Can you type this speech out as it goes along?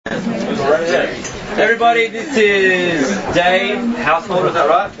Everybody, this is Dave Householder, is that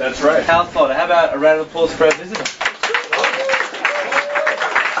right? That's right. Householder. How about a round of applause for our visitor?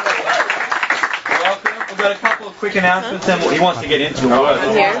 Welcome. We've got a couple of quick announcements and he wants to get into the work.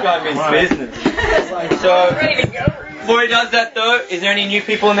 This guy means business. So, before he does that though, is there any new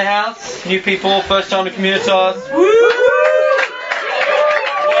people in the house? New people, first time to Communitas? Woo!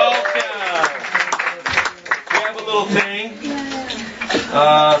 Little thing,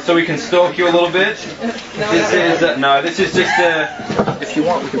 so we can stalk you a little bit. This is just If you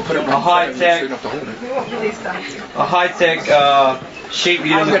want, we can put it a high tech sheet we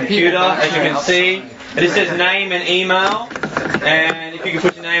get on the computer, as you can see. It just says name and email, and if you can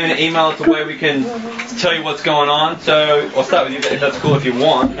put your name and email, it's a way we can tell you what's going on. So I'll start with you if that's cool. If you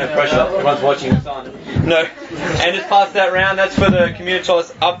want, no pressure. Everyone's watching the sun. No, and just pass that around. That's for the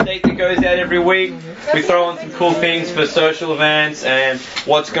Communitas update that goes out every week. We throw on some cool things for social events and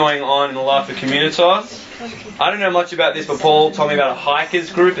what's going on in the life of Communitas. I don't know much about this, but Paul told me about a hikers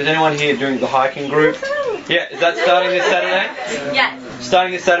group. Is anyone here doing the hiking group? Yeah, is that starting this Saturday? Yes.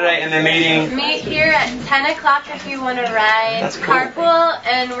 Starting this Saturday, and they're meeting? Meet here at 10 o'clock if you want to ride. That's cool. Carpool,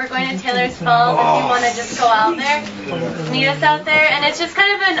 and we're going to Taylor's Falls if you want to just go out there. Meet us out there, and it's just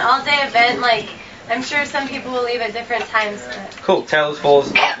kind of an all-day event. Like, I'm sure some people will leave at different times. But Cool. Taylor's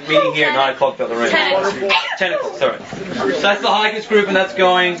Falls, meeting here at 9 o'clock at the ring. 10 o'clock. 10 o'clock, sorry. So that's the hikers group, and that's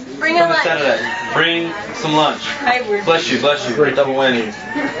going Bring from a the lunch. Saturday. Bring some lunch. Bless you. Double whammy.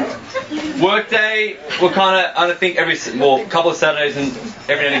 Workday, we're kind of, I think a couple of Saturdays and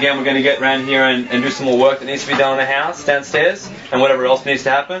every now and again we're going to get around here and do some more work that needs to be done in the house downstairs and whatever else needs to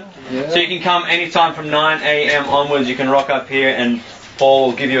happen. Yeah. So you can come anytime from 9 a.m. onwards. You can rock up here and Paul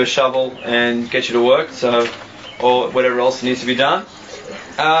will give you a shovel and get you to work. So, or whatever else needs to be done.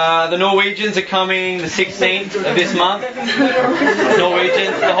 The Norwegians are coming the 16th of this month.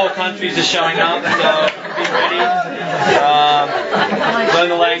 Norwegians, the whole country's just showing up, so be ready. Learn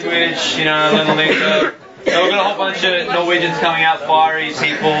the language, learn the lingo. So we've got a whole bunch of Norwegians coming out, fiery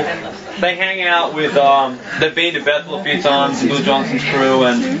people. They hang out with, they've been to Bethel a few times, Bill Johnson's crew,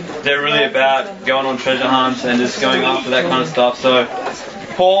 and they're really about going on treasure hunts and just going after that kind of stuff. So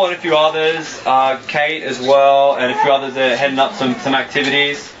Paul and a few others, Kate as well, and a few others are heading up some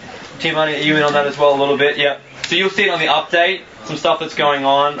activities. Tim, are you in on that as well a little bit? Yep. So you'll see it on the update, some stuff that's going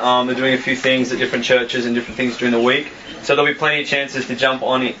on. They're doing a few things at different churches and different things during the week. So there'll be plenty of chances to jump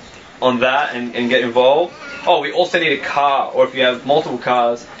on that and get involved. Oh, we also need a car, or if you have multiple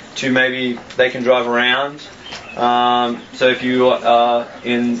cars, to maybe they can drive around. So if you are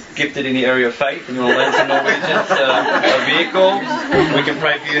gifted in the area of faith and you want to lend some Norwegians a vehicle, we can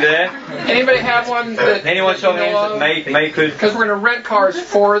pray for you there. Anybody have one that anyone show hands that may could? Because we're going to rent cars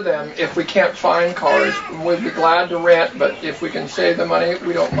for them if we can't find cars. We'd be glad to rent, but if we can save the money,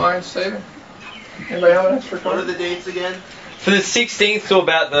 we don't mind saving. Anybody have an extra car? What are the dates again? For the 16th to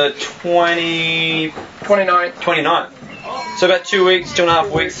about the 29th. So about 2 weeks,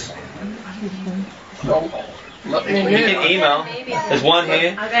 2.5 weeks. So, let me You can email. There's one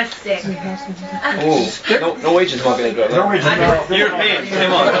here. I got sick. Ooh, Norwegians might be able to drive that. Europeans,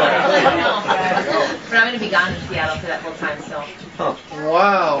 come on. But I'm going to be gone in Seattle for that whole time, so. Huh.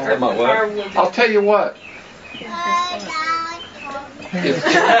 Wow. That might work. I'll tell you what.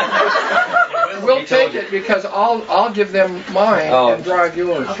 We'll take it because I'll give them mine and drive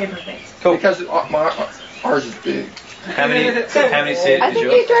yours. Okay, perfect. Cool. Because ours is big. How many seats I is think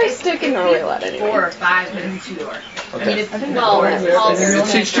yours? you drive stick in Norway a lot anyway. 4 or 5, but it's 2-door. Okay. It's It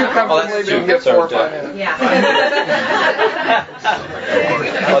seats too comfortably, but you can get 4 or 5 in it. Yeah.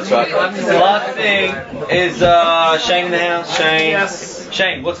 That's right. The last thing is Shane in the house. Shane. Yes.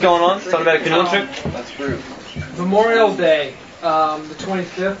 Shane, what's going on? Talking about a canoe trip? That's true. Memorial Day, the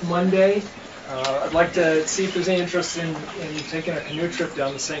 25th, Monday. I'd like to see if there's any interest in taking a canoe trip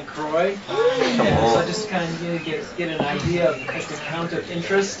down to St. Croix. So I just kind of need to get an idea of the count of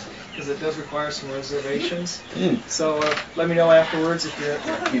interest, because it does require some reservations. So let me know afterwards if you're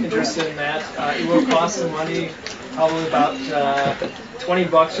interested in that. It will cost some money, probably about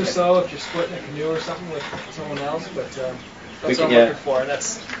 $20 or so if you're splitting a canoe or something with someone else, but that's what I'm looking for. And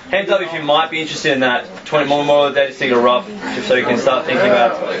that's hands up if you might be interested in that. 20 Memorial Day, just think of rough, just so you can start thinking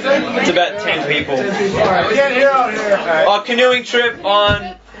about it. It's about 10 people. Get here out here. Our canoeing trip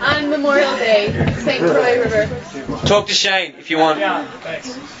on Memorial Day, St. Croix River. Talk to Shane if you want. Yeah,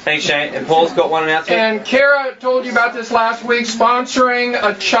 thanks. Thanks, Shane. And Paul's got one announcement. And Kara told you about this last week, sponsoring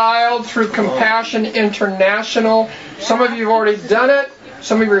a child through Compassion International. Some of you have already done it.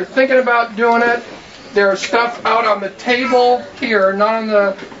 Some of you are thinking about doing it. There's stuff out on the table here, not on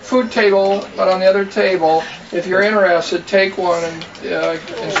the food table, but on the other table. If you're interested, take one and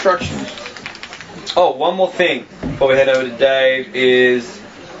instructions. Oh, one more thing before we head over to Dave is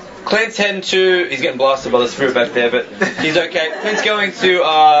Clint's heading to, he's getting blasted by the spirit back there, but he's okay. Clint's going to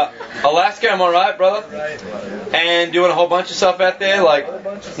Alaska, am I right, brother? And doing a whole bunch of stuff out there, like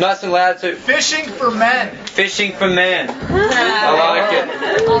nice and loud too. Fishing for men. Fishing for men. I like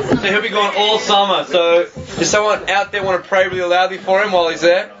it. So he'll be going all summer. So does someone out there want to pray really loudly for him while he's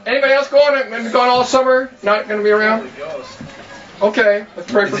there? Anybody else going all summer? Not going to be around? Okay,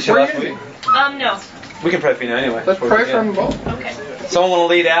 let's pray for Is this your last you. week? No. We can pray for you now anyway. Let's pray for them both. Okay. Someone want to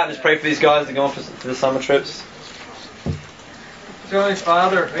lead out and just pray for these guys that are going for the summer trips? Heavenly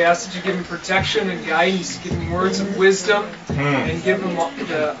Father, we ask that you give them protection and guidance, give them words of wisdom, and give them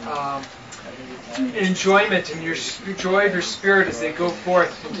the enjoyment and your joy of your spirit as they go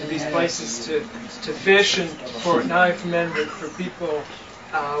forth into these places to fish, and for not only for men but for people,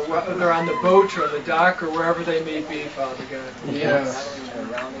 whether on the boat or on the dock or wherever they may be, Father God. Yes.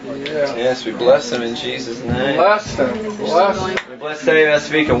 Yeah. Yes, we bless them in Jesus' name. Bless them. Bless them. We bless Dave, our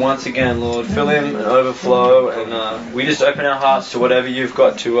speaker, once again, Lord. Fill him and overflow, and we just open our hearts to whatever you've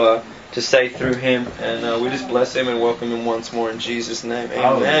got to say through him, and we just bless him and welcome him once more in Jesus' name.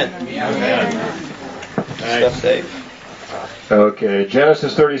 Amen. Amen. Stuff, Dave. Okay,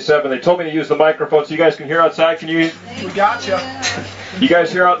 Genesis 37. They told me to use the microphone so you guys can hear outside. Can you? We got you. You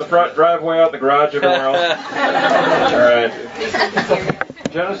guys hear out in the front driveway, out in the garage, everywhere else? All right.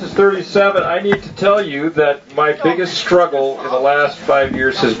 Genesis 37. I need to tell you that my biggest struggle in the last 5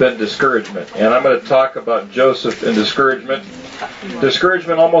 years has been discouragement. And I'm going to talk about Joseph and discouragement.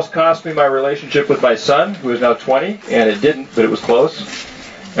 Discouragement almost cost me my relationship with my son, who is now 20, and it didn't, but it was close.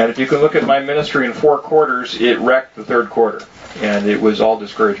 And if you can look at my ministry in 4 quarters, it wrecked the 3rd quarter. And it was all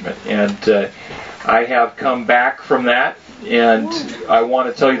discouragement. And I have come back from that, and I want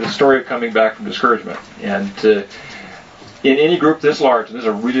to tell you the story of coming back from discouragement. And in any group this large, and this is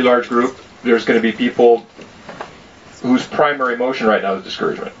a really large group, there's going to be people whose primary emotion right now is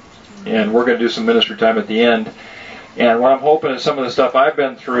discouragement. And we're going to do some ministry time at the end. And what I'm hoping is some of the stuff I've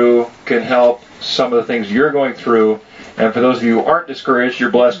been through can help some of the things you're going through. And for those of you who aren't discouraged,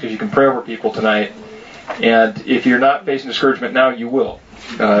 you're blessed because you can pray over people tonight. And if you're not facing discouragement now, you will.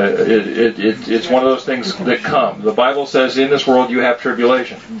 It's one of those things that come. The Bible says, in this world you have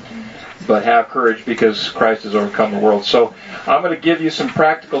tribulation. But have courage because Christ has overcome the world. So I'm going to give you some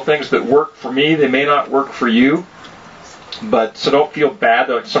practical things that work for me. They may not work for you. So don't feel bad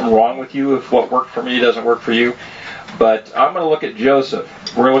that there's something wrong with you if what worked for me doesn't work for you. But I'm going to look at Joseph.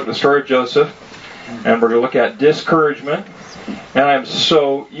 We're going to look at the story of Joseph. And we're going to look at discouragement. And I'm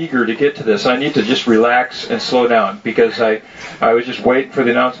so eager to get to this. I need to just relax and slow down because I was just waiting for the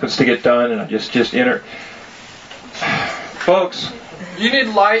announcements to get done, and I just folks. You need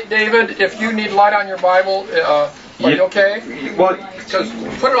light, David. If you need light on your Bible, are you okay? Well, just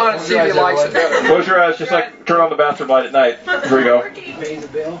put it on and see if he likes it better. Close your eyes, just like turn on the bathroom light at night. Here we go.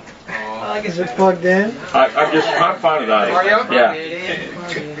 Is it plugged in? I'm fine with that. Are you? Yeah.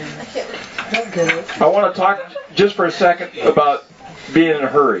 I want to talk just for a second about being in a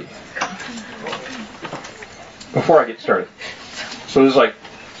hurry before I get started. So this is like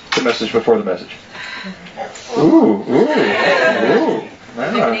the message before the message. Ooh.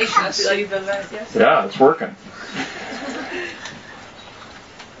 Yeah, it's working.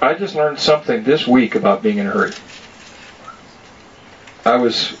 I just learned something this week about being in a hurry. I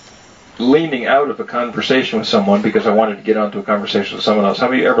was leaning out of a conversation with someone because I wanted to get onto a conversation with someone else. How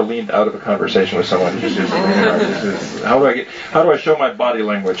many of you ever leaned out of a conversation with someone? How do I show my body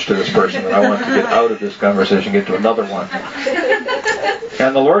language to this person that I want to get out of this conversation, get to another one?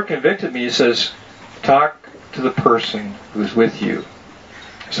 And the Lord convicted me. He says, talk to the person who's with you.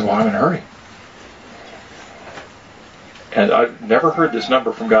 I said, well, I'm in a hurry. And I've never heard this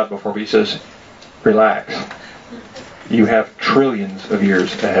number from God before, but He says, relax. You have trillions of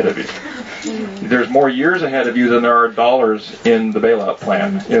years ahead of you. There's more years ahead of you than there are dollars in the bailout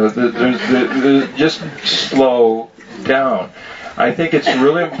plan. Just slow down. I think it's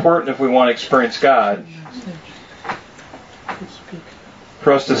really important if we want to experience God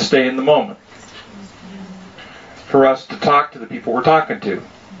for us to stay in the moment. For us to talk to the people we're talking to.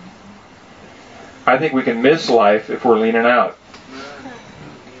 I think we can miss life if we're leaning out.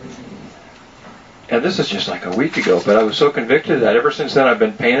 And this is just like a week ago, but I was so convicted that ever since then I've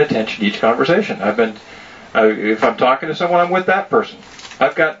been paying attention to each conversation. If I'm talking to someone, I'm with that person.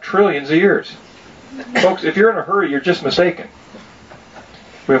 I've got trillions of years. Folks, if you're in a hurry, you're just mistaken.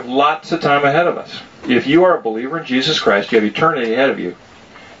 We have lots of time ahead of us. If you are a believer in Jesus Christ, you have eternity ahead of you.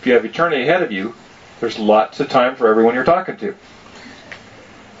 If you have eternity ahead of you, there's lots of time for everyone you're talking to.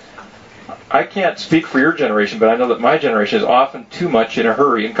 I can't speak for your generation, but I know that my generation is often too much in a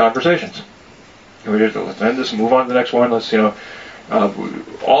hurry in conversations. Let's end this and move on to the next one. Let's,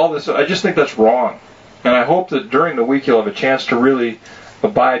 all this. I just think that's wrong. And I hope that during the week you'll have a chance to really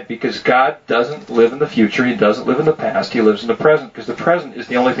abide, because God doesn't live in the future. He doesn't live in the past. He lives in the present, because the present is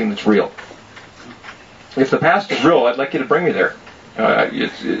the only thing that's real. If the past is real, I'd like you to bring me there.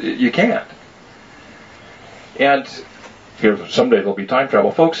 You can't. And someday there'll be time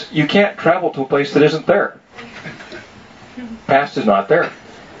travel. Folks, you can't travel to a place that isn't there. Past is not there.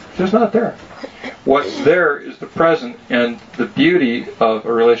 It's just not there. What's there is the present, and the beauty of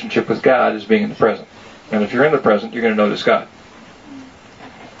a relationship with God is being in the present. And if you're in the present, you're going to notice God.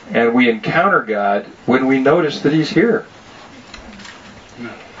 And we encounter God when we notice that He's here.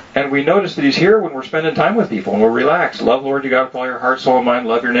 And we notice that He's here when we're spending time with people and we're relaxed. Love the Lord your God with all your heart, soul, and mind.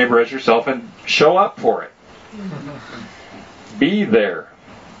 Love your neighbor as yourself, and show up for it. Be there.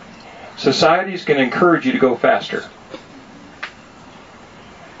 Society's going to encourage you to go faster.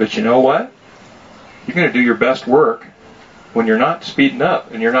 But you know what? You're going to do your best work when you're not speeding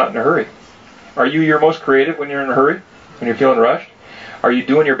up and you're not in a hurry. Are you your most creative when you're in a hurry? When you're feeling rushed? Are you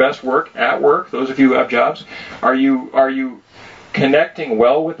doing your best work at work? Those of you who have jobs. Are you connecting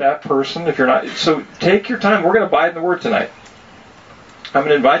well with that person? If you're not, so take your time. We're going to abide in the Word tonight. I'm going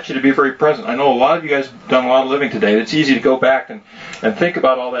to invite you to be very present. I know a lot of you guys have done a lot of living today. It's easy to go back and think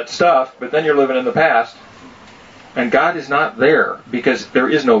about all that stuff, but then you're living in the past. And God is not there, because there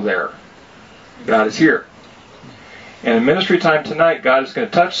is no there. God is here. And in ministry time tonight, God is going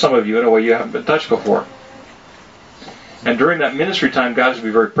to touch some of you in a way you haven't been touched before. And during that ministry time, God is going to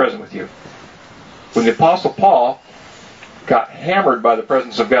be very present with you. When the Apostle Paul got hammered by the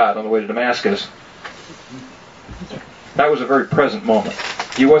presence of God on the way to Damascus, that was a very present moment.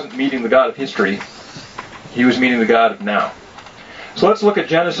 He wasn't meeting the God of history. He was meeting the God of now. So let's look at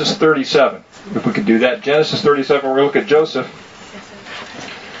Genesis 37. If we could do that. Genesis 37, we're going to look at Joseph.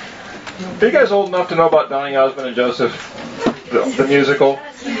 Are you guys old enough to know about Donny Osmond and Joseph? The musical?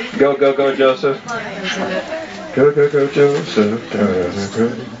 Go, go, go, Joseph. Go, go, go, Joseph.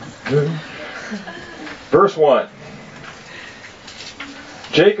 Verse 1.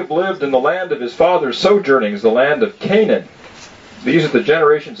 Jacob lived in the land of his father's sojournings, the land of Canaan. These are the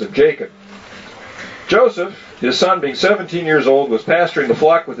generations of Jacob. Joseph, his son, being 17 years old, was pasturing the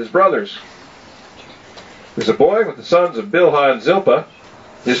flock with his brothers. He was a boy with the sons of Bilhah and Zilpah,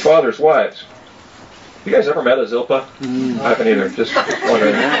 his father's wives. You guys ever met a Zilpah? I haven't either. Just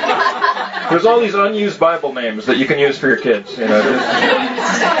wondering. There's all these unused Bible names that you can use for your kids. This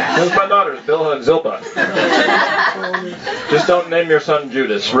is my daughters, Bilhah and Zilpah. Just don't name your son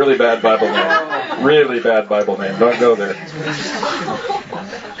Judas. Really bad Bible name. Really bad Bible name. Don't go there.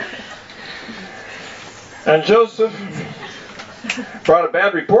 And Joseph brought a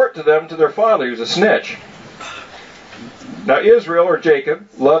bad report to them, to their father. He was a snitch. Now Israel, or Jacob,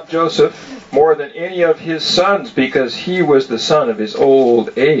 loved Joseph more than any of his sons, because he was the son of his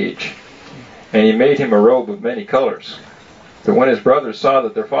old age. And he made him a robe of many colors. But when his brothers saw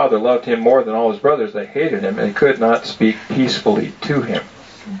that their father loved him more than all his brothers, they hated him and could not speak peacefully to him.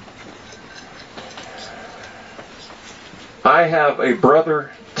 I have a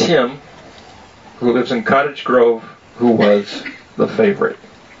brother, Tim, who lives in Cottage Grove, who was the favorite.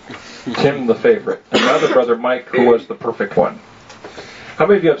 Tim the favorite. Another brother, Mike, who was the perfect one. How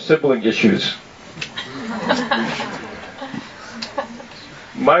many of you have sibling issues?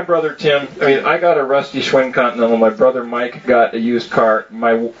 My brother Tim, I got a rusty Schwinn Continental. My brother Mike got a used car.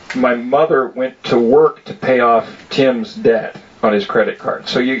 My mother went to work to pay off Tim's debt on his credit card.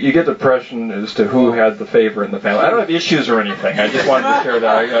 So you get the impression as to who had the favor in the family. I don't have issues or anything. I just wanted to share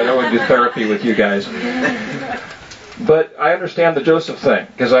that. I don't want to do therapy with you guys. But I understand the Joseph thing,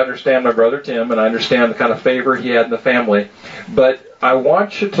 because I understand my brother Tim, and I understand the kind of favor he had in the family. But I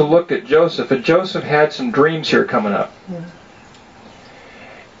want you to look at Joseph, and Joseph had some dreams here coming up.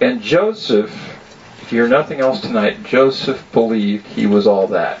 And Joseph, if you hear nothing else tonight, Joseph believed he was all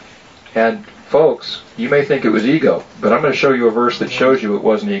that. And folks, you may think it was ego, but I'm going to show you a verse that shows you it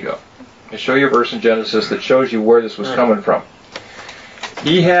wasn't ego. I'm going to show you a verse in Genesis that shows you where this was coming from.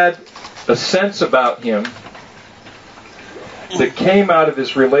 He had a sense about him that came out of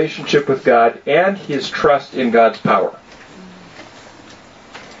his relationship with God and his trust in God's power.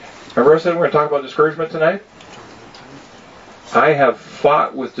 Remember I said we're going to talk about discouragement tonight? I have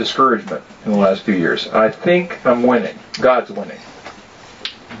fought with discouragement in the last few years. I think I'm winning. God's winning.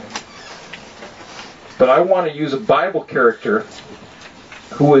 But I want to use a Bible character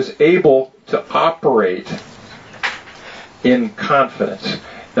who is able to operate in confidence.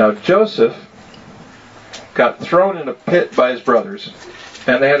 Now, Joseph got thrown in a pit by his brothers.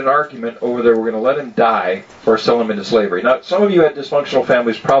 and they had an argument over whether we're going to let him die or sell him into slavery. Now, some of you had dysfunctional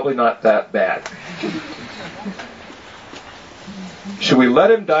families, probably not that bad. Should we let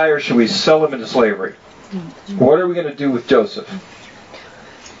him die or should we sell him into slavery? What are we going to do with Joseph?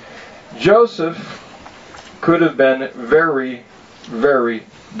 Joseph could have been very, very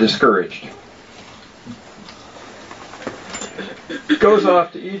discouraged. Goes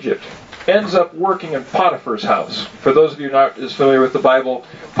off to Egypt. Ends up working in Potiphar's house. For those of you not as familiar with the Bible,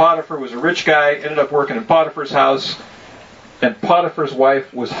 Potiphar was a rich guy, ended up working in Potiphar's house, and Potiphar's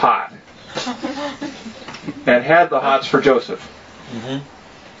wife was hot. And had the hots for Joseph. Mm-hmm.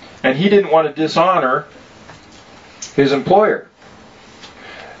 And he didn't want to dishonor his employer.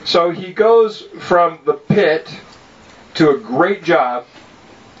 So he goes from the pit to a great job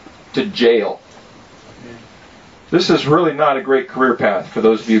to jail. This is really not a great career path for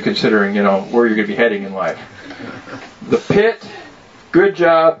those of you considering, where you're going to be heading in life. The pit, good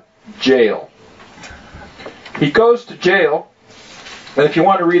job, jail. He goes to jail, and if you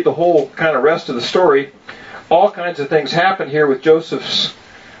want to read the whole kind of rest of the story, all kinds of things happen here with Joseph's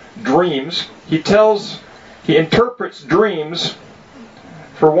dreams. He interprets dreams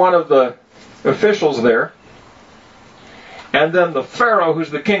for one of the officials there, and then the Pharaoh,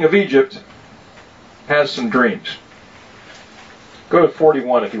 who's the king of Egypt, has some dreams. Go to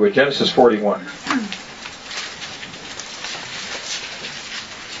 41 if you would, Genesis 41.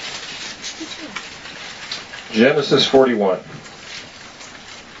 Genesis 41.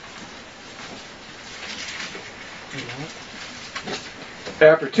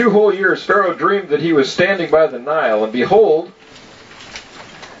 After 2 whole years, Pharaoh dreamed that he was standing by the Nile, and behold,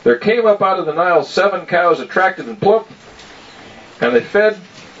 there came up out of the Nile 7 cows attractive and plump, and they fed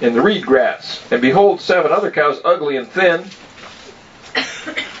in the reed grass. And behold, 7 other cows, ugly and thin,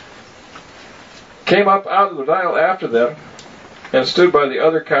 came up out of the Nile after them, and stood by the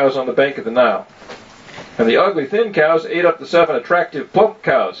other cows on the bank of the Nile. And the ugly thin cows ate up the 7 attractive plump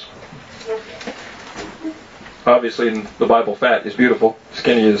cows. Obviously, in the Bible, fat is beautiful,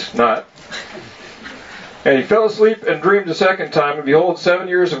 skinny is not. And he fell asleep and dreamed a second time, and behold, 7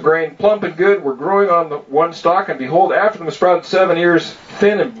 ears of grain, plump and good, were growing on the one stalk, and behold, after them sprouted 7 ears,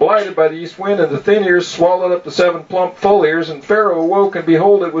 thin and blighted by the east wind, and the thin ears swallowed up the 7 plump full ears, and Pharaoh awoke, and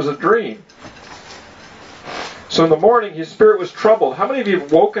behold, it was a dream. So in the morning, his spirit was troubled. How many of you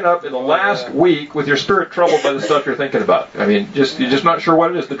have woken up in the last week with your spirit troubled by the stuff you're thinking about? I mean, you're just not sure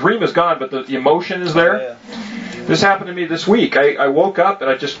what it is. The dream is gone, but the emotion is there. This happened to me this week. I woke up and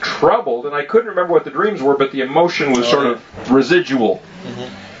I just troubled, and I couldn't remember what the dreams were, but the emotion was sort of residual.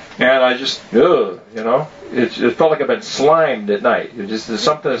 Mm-hmm. And I just, it felt like I've been slimed at night.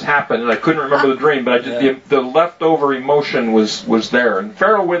 Something has happened, and I couldn't remember the dream, but the leftover emotion was there. And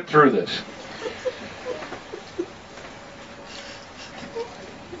Pharaoh went through this.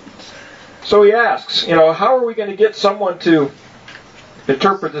 So he asks, how are we going to get someone to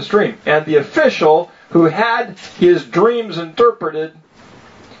interpret this dream? And the official who had his dreams interpreted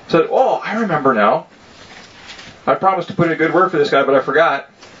said, oh, I remember now. I promised to put in a good word for this guy, but I forgot.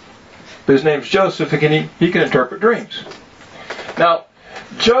 But his name's Joseph, and he can interpret dreams. Now,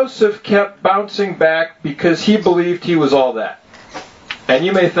 Joseph kept bouncing back because he believed he was all that. And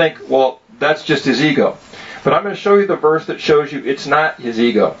you may think, well, that's just his ego. But I'm going to show you the verse that shows you it's not his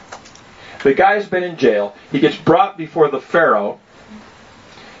ego. The guy's been in jail. He gets brought before the Pharaoh.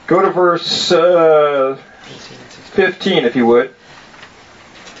 Go to verse 15, if you would.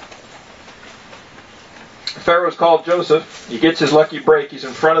 Pharaoh's called Joseph. He gets his lucky break. He's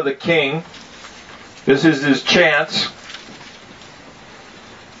in front of the king. This is his chance.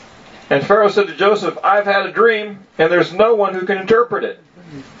 And Pharaoh said to Joseph, I've had a dream, and there's no one who can interpret it.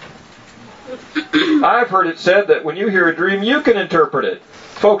 I've heard it said that when you hear a dream, you can interpret it.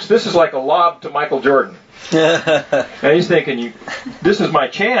 Folks, this is like a lob to Michael Jordan. And he's thinking, this is my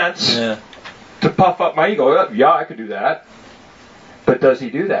chance to puff up my ego. Yeah, I could do that. But does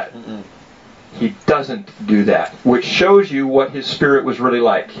he do that? Mm-mm. He doesn't do that, which shows you what his spirit was really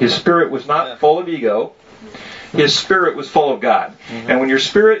like. His spirit was not full of ego. His spirit was full of God. Mm-hmm. And when your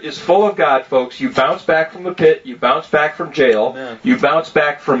spirit is full of God, folks, you bounce back from the pit, you bounce back from jail, you bounce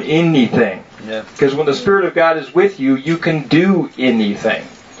back from anything. Because when the Spirit of God is with you, you can do anything.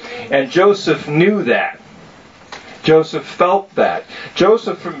 And Joseph knew that. Joseph felt that.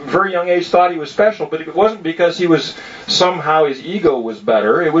 Joseph, from a very young age, thought he was special, but it wasn't because somehow his ego was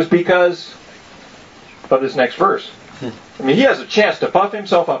better. It was because of this next verse. I mean, he has a chance to puff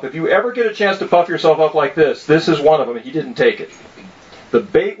himself up. If you ever get a chance to puff yourself up like this is one of them, and he didn't take it. The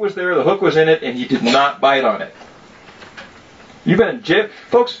bait was there, the hook was in it, and he did not bite on it. You've been in jail.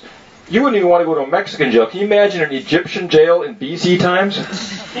 Folks, You wouldn't even want to go to a Mexican jail. Can you imagine an Egyptian jail in BC times?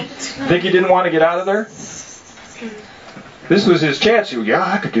 Think he didn't want to get out of there? This was his chance. He goes, yeah,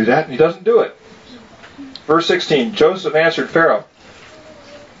 I could do that. And he doesn't do it. Verse 16, Joseph answered Pharaoh,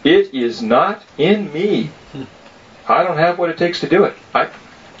 it is not in me. I don't have what it takes to do it.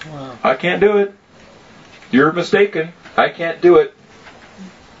 I can't do it. You're mistaken. I can't do it.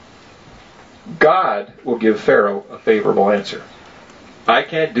 God will give Pharaoh a favorable answer. I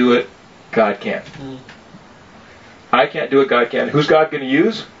can't do it. God can. I can't do it. God can. Who's God going to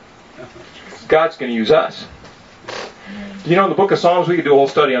use? God's going to use us. You know, in the book of Psalms, we could do a whole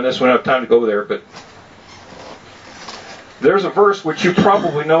study on this. We don't have time to go there, but there's a verse which you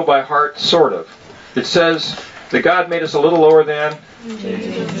probably know by heart, sort of. It says that God made us a little lower than.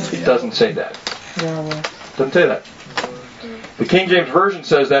 It doesn't say that. It doesn't say that. The King James Version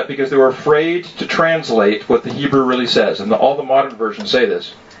says that because they were afraid to translate what the Hebrew really says. And all the modern versions say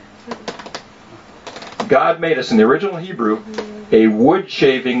this. God made us, in the original Hebrew, a wood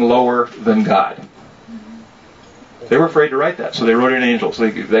shaving lower than God. They were afraid to write that, so they wrote in angels.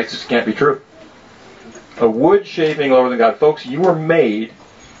 That just can't be true. A wood shaving lower than God. Folks, you were made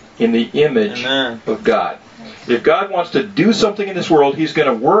in the image of God. If God wants to do something in this world, He's going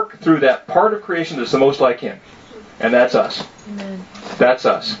to work through that part of creation that's the most like Him. And that's us. Amen. That's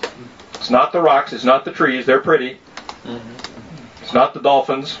us. It's not the rocks. It's not the trees. They're pretty. It's not the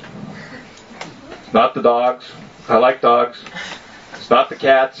dolphins. It's not the dogs. I like dogs. It's not the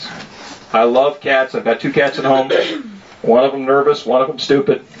cats. I love cats. I've got 2 cats at home. One of them nervous. One of them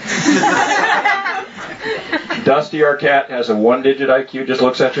stupid. Dusty, our cat, has a 1-digit IQ. Just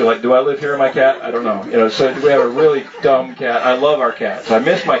looks at you like, do I live here, my cat? I don't know. You know, so we have a really dumb cat. I love our cats. I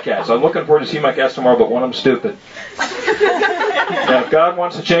miss my cats. I'm looking forward to see my cats tomorrow, but one of them's stupid. Now, if God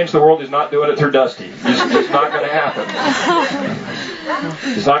wants to change the world, He's not doing it through Dusty. It's not going to happen.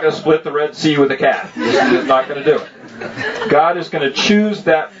 He's not going to split the Red Sea with a cat. He's not going to do it. God is going to choose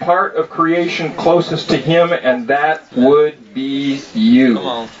that part of creation closest to Him, and that would be you. Come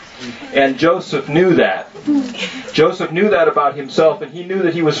on. And Joseph knew that. Joseph knew that about himself, and he knew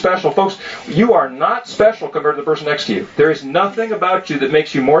that he was special. Folks, you are not special compared to the person next to you. There is nothing about you that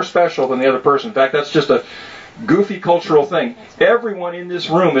makes you more special than the other person. In fact, that's just a goofy cultural thing. Everyone in this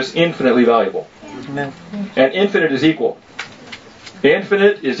room is infinitely valuable. Amen. And infinite is equal.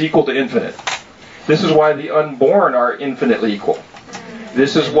 Infinite is equal to infinite. This is why the unborn are infinitely equal.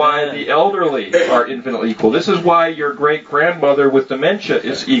 This is why the elderly are infinitely equal. This is why your great-grandmother with dementia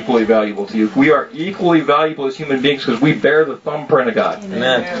is equally valuable to you. We are equally valuable as human beings because we bear the thumbprint of God.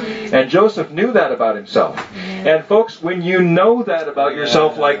 Amen. And Joseph knew that about himself. And folks, when you know that about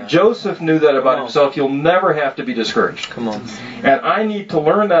yourself like Joseph knew that about himself, you'll never have to be discouraged. Come on. And I need to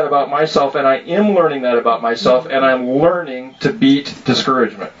learn that about myself, and I am learning that about myself, and I'm learning to beat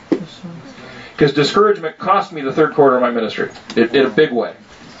discouragement. Because discouragement cost me the 3rd quarter of my ministry in a big way.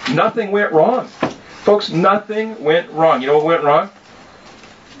 Nothing went wrong. Folks, nothing went wrong. You know what went wrong?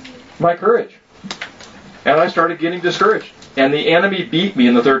 My courage. And I started getting discouraged. And the enemy beat me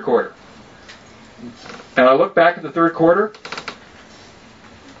in the 3rd quarter. And I look back at the 3rd quarter,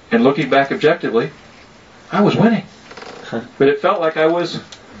 and looking back objectively, I was winning. But it felt like I was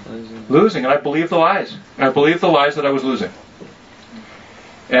losing, and I believed the lies. And I believed the lies that I was losing.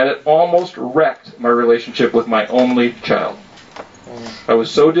 And it almost wrecked my relationship with my only child. I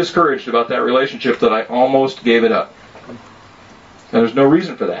was so discouraged about that relationship that I almost gave it up. And there's no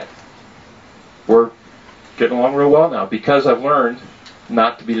reason for that. We're getting along real well now because I've learned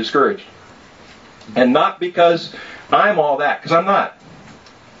not to be discouraged. And not because I'm all that, because I'm not.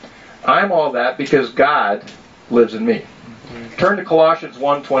 I'm all that because God lives in me. Turn to Colossians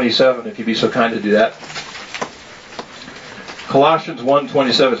 1:27 if you'd be so kind to do that. Colossians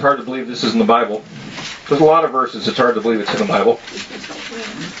 1:27. It's hard to believe this is in the Bible. There's a lot of verses it's hard to believe it's in the Bible.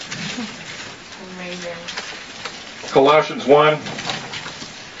 Colossians 1.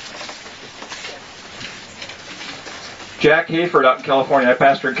 Jack Hayford out in California. I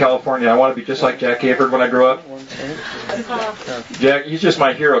pastor in California. I want to be just like Jack Hayford when I grow up. Jack, he's just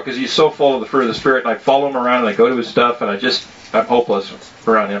my hero because he's so full of the fruit of the Spirit. And I follow him around and I go to his stuff and I'm hopeless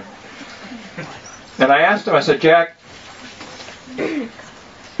around him. And I asked him, I said, Jack,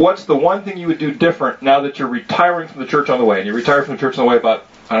 what's the one thing you would do different now that you're retiring from the church on the way? And you retired from the church on the way about,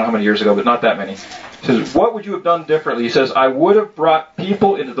 I don't know how many years ago, but not that many. He says, what would you have done differently? He says, I would have brought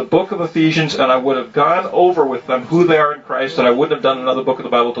people into the book of Ephesians and I would have gone over with them who they are in Christ, and I wouldn't have done another book of the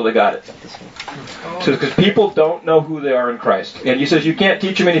Bible till they got it. He says, because people don't know who they are in Christ. And he says, you can't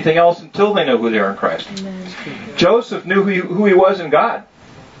teach them anything else until they know who they are in Christ. Amen. Joseph knew who he was in God.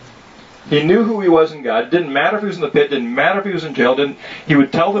 He knew who he was in God. It didn't matter if he was in the pit. Didn't matter if he was in jail. He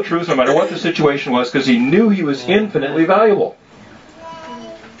would tell the truth no matter what the situation was because he knew he was infinitely valuable.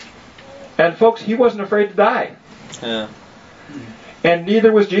 And folks, he wasn't afraid to die. Yeah. And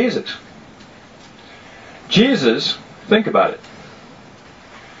neither was Jesus. Jesus, think about it.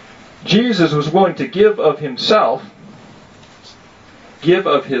 Jesus was willing to give of himself, give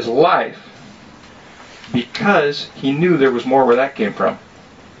of his life, because he knew there was more where that came from.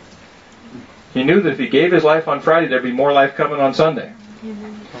 He knew that if he gave his life on Friday, there'd be more life coming on Sunday.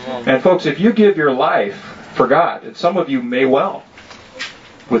 And folks, if you give your life for God, and some of you may well,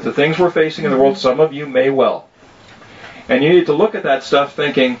 with the things we're facing in the world, some of you may well. And you need to look at that stuff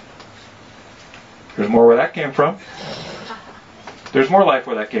thinking, there's more where that came from. There's more life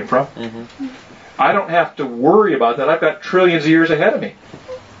where that came from. I don't have to worry about that. I've got trillions of years ahead of me.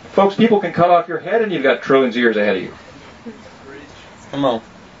 Folks, people can cut off your head and you've got trillions of years ahead of you. Come on.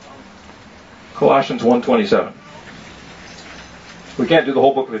 Colossians 1:27. We can't do the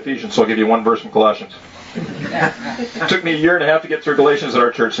whole book of Ephesians, so I'll give you one verse from Colossians. It took me a year and a half to get through Galatians at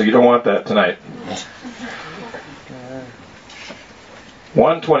our church, so you don't want that tonight.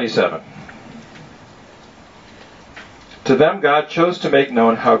 1:27. To them God chose to make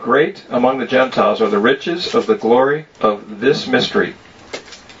known how great among the Gentiles are the riches of the glory of this mystery,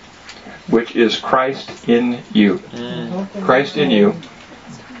 which is Christ in you. Christ in you,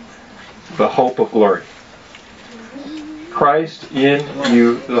 the hope of glory. Christ in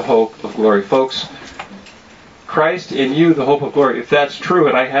you, the hope of glory. Folks, Christ in you, the hope of glory. If that's true,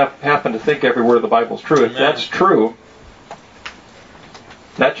 and I happen to think every word of the Bible is true, if that's true,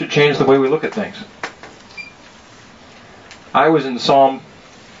 that should change the way we look at things. I was in Psalm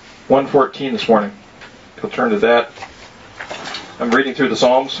 114 this morning. You'll turn to that. I'm reading through the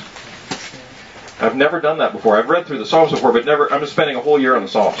Psalms. I've never done that before. I've read through the Psalms before, but never. I'm spending a whole year on the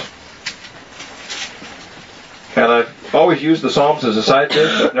Psalms. And I've always used the Psalms as a side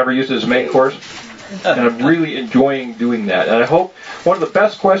dish. I've never used it as a main course. And I'm really enjoying doing that. And I hope one of the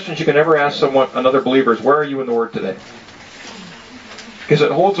best questions you can ever ask someone, another believer, is, where are you in the Word today? Because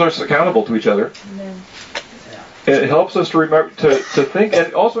it holds us accountable to each other. It helps us to remember to think, and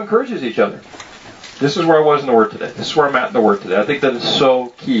it also encourages each other. This is where I was in the Word today. This is where I'm at in the Word today. I think that is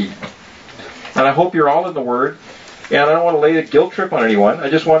so key. And I hope you're all in the Word. And I don't want to lay a guilt trip on anyone. I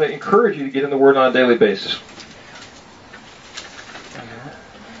just want to encourage you to get in the Word on a daily basis.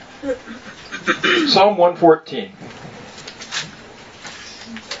 Psalm 114.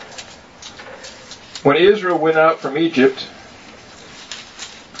 When Israel went out from Egypt,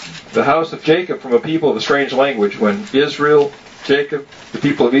 the house of Jacob from a people of a strange language, when Israel, Jacob, the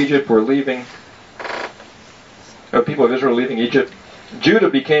people of Egypt were leaving, people of Israel leaving Egypt, Judah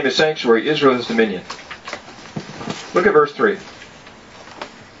became his sanctuary, Israel his dominion. Look at verse 3.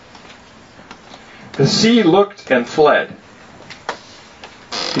 The sea looked and fled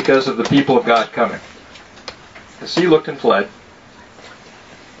because of the people of God coming. The sea looked and fled.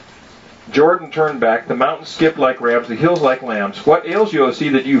 Jordan turned back, the mountains skipped like rams, the hills like lambs. What ails you, O sea,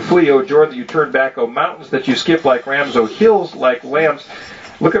 that you flee, O Jordan, that you turn back, O mountains, that you skip like rams, O hills like lambs?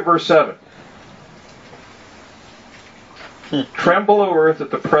 Look at verse 7. Tremble, O earth,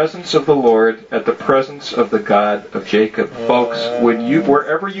 at the presence of the Lord, at the presence of the God of Jacob. Folks,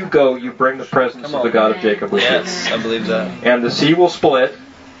 wherever you go, you bring the presence of the God of Jacob with you. Yes, I believe that. And the sea will split,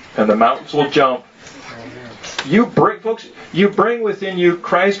 and the mountains will jump. You bring within you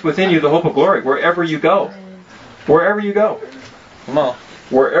Christ within you, the hope of glory, wherever you go. Wherever you go. Come on.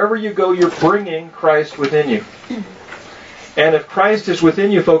 Wherever you go, you're bringing Christ within you. And if Christ is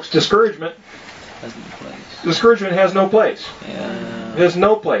within you, folks, discouragement has no place. Yeah. It has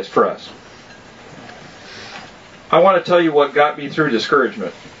no place for us. I want to tell you what got me through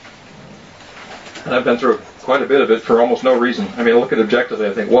discouragement. And I've been through quite a bit of it for almost no reason. I mean, I look at it objectively,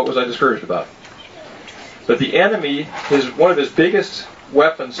 I think, what was I discouraged about? But the enemy, one of his biggest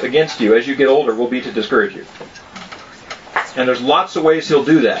weapons against you as you get older will be to discourage you. And there's lots of ways he'll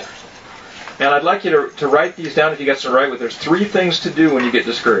do that. And I'd like you to write these down if you got some to write with. There's 3 things to do when you get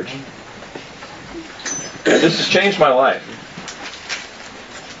discouraged. This has changed my life.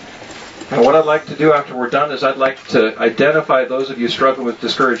 And what I'd like to do after we're done is I'd like to identify those of you struggling with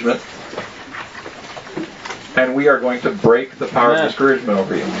discouragement. And we are going to break the power of discouragement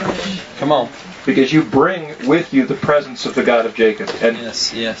over you. Come on. Because you bring with you the presence of the God of Jacob. And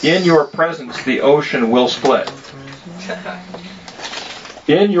in your presence, the ocean will split.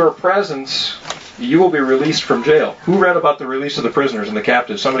 In your presence, you will be released from jail. Who read about the release of the prisoners and the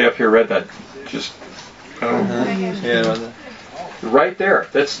captives? Somebody up here read that. Just right there.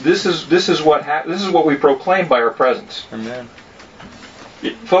 This is what we proclaim by our presence. Amen.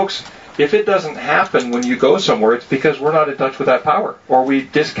 Folks, If it doesn't happen when you go somewhere, it's because we're not in touch with that power, or we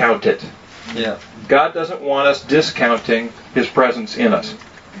discount it. Yeah. God doesn't want us discounting His presence in us.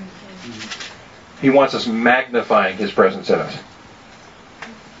 He wants us magnifying His presence in us.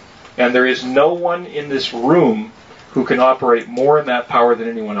 And there is no one in this room who can operate more in that power than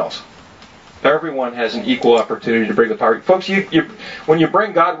anyone else. Everyone has an equal opportunity to bring the power. Folks, when you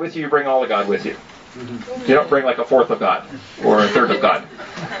bring God with you, you bring all of God with you. You don't bring like a fourth of God or a third of God.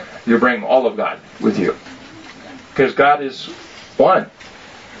 You bring all of God with you. Because God is one.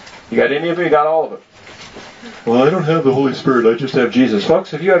 You got any of it, you got all of it. Well, I don't have the Holy Spirit, I just have Jesus.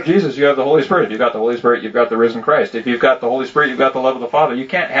 Folks, if you have Jesus, you have the Holy Spirit. If you've got the Holy Spirit, you've got the risen Christ. If you've got the Holy Spirit, you've got the love of the Father. You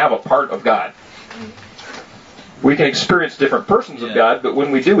can't have a part of God. We can experience different persons of God, but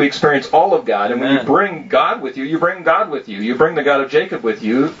when we do, we experience all of God. And when you bring God with you, you bring God with you. You bring the God of Jacob with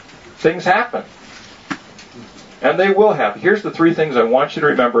you, things happen. And they will happen. Here's the 3 things I want you to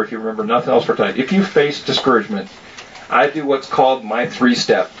remember if you remember nothing else for tonight. If you face discouragement, I do what's called my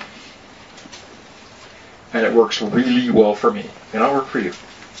 3-step. And it works really well for me. And I'll work for you.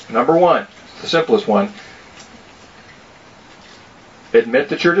 Number 1, the simplest one, admit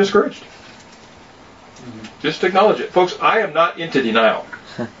that you're discouraged. Just acknowledge it. Folks, I am not into denial.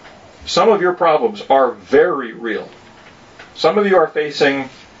 Some of your problems are very real. Some of you are facing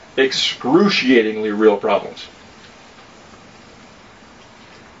excruciatingly real problems.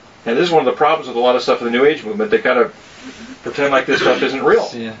 And this is one of the problems with a lot of stuff in the New Age movement. They kind of pretend like this stuff isn't real.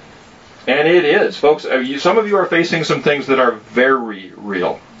 Yeah. And it is. Folks, some of you are facing some things that are very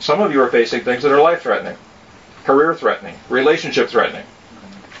real. Some of you are facing things that are life-threatening, career-threatening, relationship-threatening.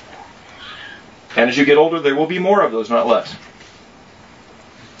 And as you get older, there will be more of those, not less.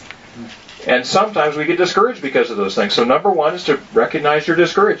 And sometimes we get discouraged because of those things. So number 1 is to recognize you're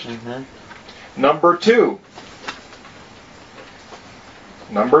discouraged. Mm-hmm. Number 2,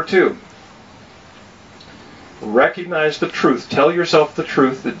 recognize the truth. Tell yourself the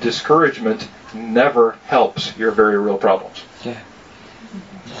truth that discouragement never helps your very real problems. Yeah.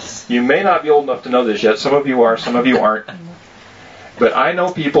 You may not be old enough to know this yet. Some of you are, some of you aren't. But I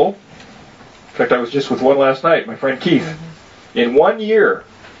know people. In fact, I was just with one last night, my friend Keith. In 1 year,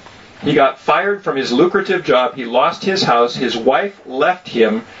 he got fired from his lucrative job. He lost his house. His wife left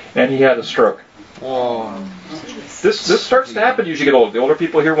him, and he had a stroke. Whoa. This starts to happen as you get older. The older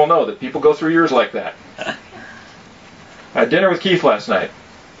people here will know that people go through years like that. I had dinner with Keith last night.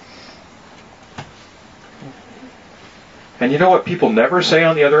 And you know what people never say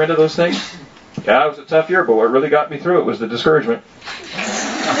on the other end of those things? Yeah, it was a tough year, but what really got me through it was the discouragement.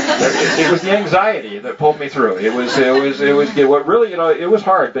 It was the anxiety that pulled me through. It was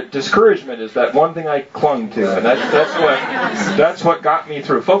hard, but discouragement is that one thing I clung to, and that's what got me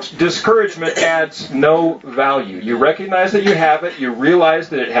through. Folks, discouragement adds no value. You recognize that you have it. You realize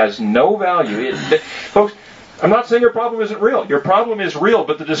that it has no value. Folks, I'm not saying your problem isn't real. Your problem is real,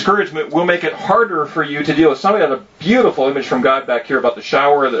 but the discouragement will make it harder for you to deal with. Somebody had a beautiful image from God back here about the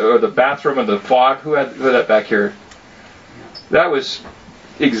shower or the bathroom and the fog. Who had that back here? That was,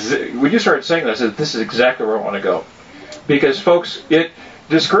 when you started saying that, I said, this is exactly where I want to go. Because, folks,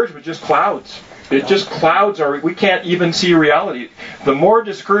 discouragement just clouds. It just clouds we can't even see reality. The more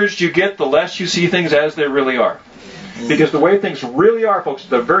discouraged you get, the less you see things as they really are. Because the way things really are, folks,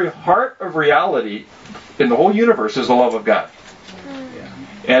 the very heart of reality in the whole universe is the love of God.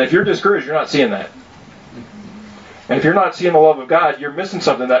 And if you're discouraged, you're not seeing that. And if you're not seeing the love of God, you're missing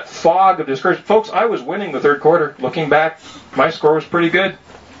something. That fog of discouragement. Folks, I was winning the third quarter. Looking back, my score was pretty good.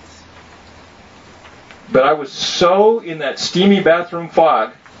 But I was so in that steamy bathroom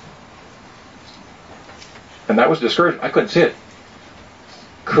fog, and that was discouragement. I couldn't see it.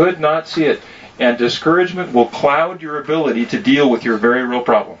 Could not see it. And discouragement will cloud your ability to deal with your very real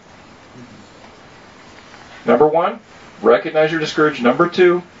problem. Number 1, recognize you're discouraged. Number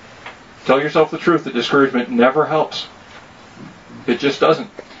 2, tell yourself the truth that discouragement never helps. It just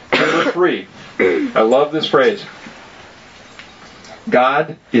doesn't. Number 3, I love this phrase.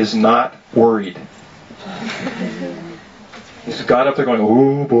 God is not worried. He's God up there going,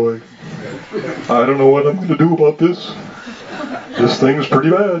 oh boy, I don't know what I'm going to do about this. This thing's pretty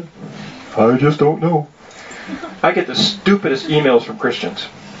bad. I just don't know. I get the stupidest emails from Christians.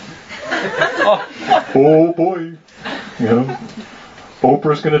 Oh boy,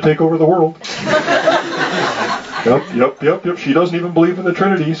 Oprah's going to take over the world. Yep. She doesn't even believe in the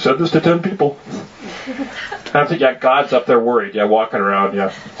Trinity. Said this to 10 people. I'm thinking, yeah, God's up there worried, yeah, walking around,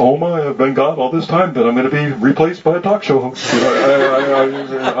 yeah. Oh my, I've been God all this time, then I'm going to be replaced by a talk show host.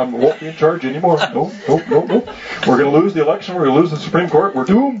 I won't be in charge anymore. No. We're going to lose the election, we're going to lose the Supreme Court, we're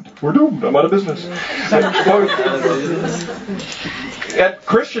doomed, I'm out of business. And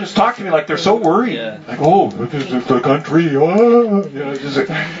Christians talk to me like they're so worried. Yeah. Like, oh, the country, and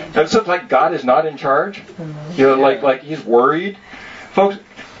it's like God is not in charge. Like he's worried. Folks,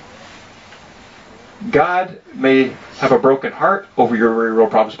 God may have a broken heart over your very real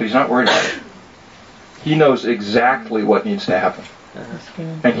problems, but he's not worried about it. He knows exactly what needs to happen.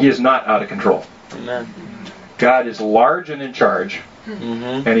 And he is not out of control. Amen. God is large and in charge,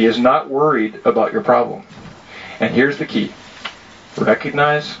 and he is not worried about your problem. And here's the key.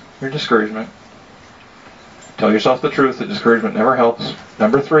 Recognize your discouragement. Tell yourself the truth that discouragement never helps.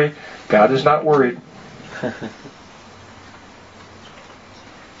 Number 3, God is not worried.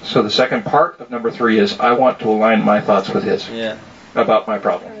 So the second part of number 3 is, I want to align my thoughts with his about my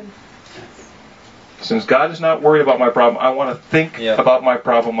problem. Since God is not worried about my problem, I want to think about my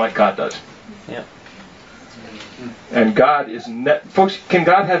problem like God does. Yeah. And God is folks, can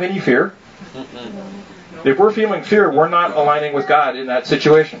God have any fear? If we're feeling fear, we're not aligning with God in that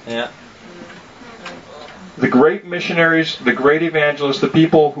situation. Yeah. The great missionaries, the great evangelists, the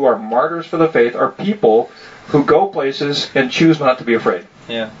people who are martyrs for the faith are people who go places and choose not to be afraid.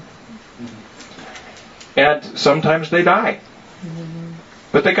 Yeah. And sometimes they die.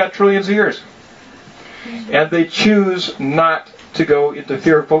 But they got trillions of years. And they choose not to go into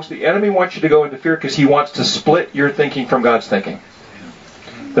fear. Folks, the enemy wants you to go into fear because he wants to split your thinking from God's thinking.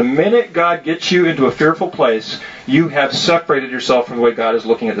 The minute God gets you into a fearful place, you have separated yourself from the way God is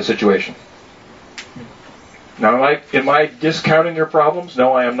looking at the situation. Now, am I discounting your problems?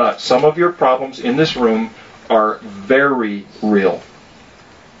 No, I am not. Some of your problems in this room are very real.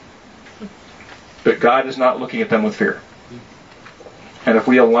 But God is not looking at them with fear. And if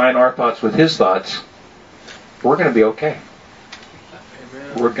we align our thoughts with his thoughts, we're going to be okay.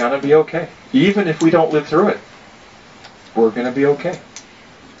 We're going to be okay. Even if we don't live through it, we're going to be okay.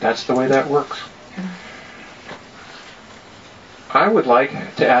 That's the way that works. I would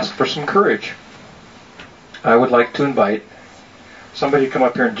like to ask for some courage. I would like to invite somebody to come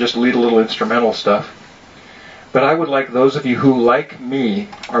up here and just lead a little instrumental stuff. But I would like those of you who, like me,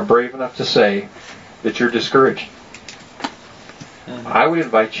 are brave enough to say that you're discouraged. I would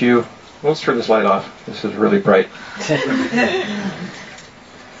invite you, let's turn this light off. This is really bright.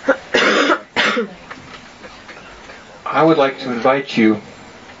 I would like to invite you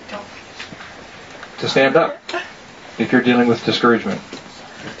to stand up if you're dealing with discouragement.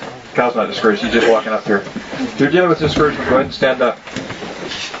 Kyle's not discouraged, he's just walking up here. If you're dealing with discouragement, go ahead and stand up.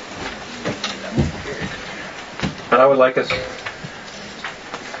 And I would like us,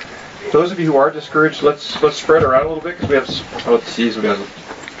 those of you who are discouraged, let's spread around a little bit because we have,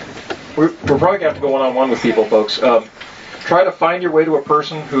 we're probably going to have to go one-on-one with people, folks. Try to find your way to a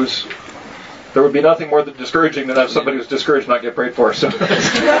person who's, there would be nothing more discouraging than have somebody who's discouraged not get prayed for. So.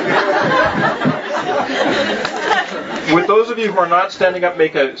 With those of you who are not standing up,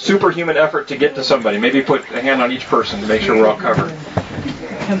 make a superhuman effort to get to somebody. Maybe put a hand on each person to make sure we're all covered.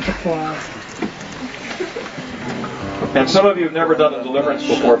 And some of you have never done a deliverance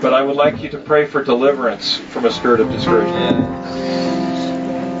before, but I would like you to pray for deliverance from a spirit of discouragement.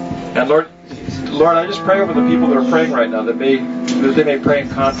 And Lord, I just pray over the people that are praying right now that they may pray in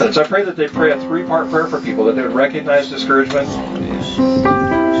confidence. I pray that they pray a 3-part prayer for people, that they would recognize discouragement,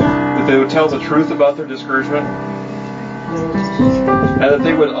 that they would tell the truth about their discouragement, and that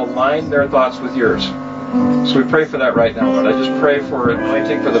they would align their thoughts with yours. So we pray for that right now, Lord. I just pray for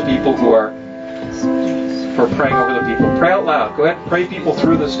anointing for the people who are, for praying over the people. Pray out loud. Go ahead and pray people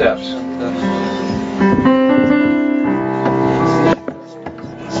through the steps.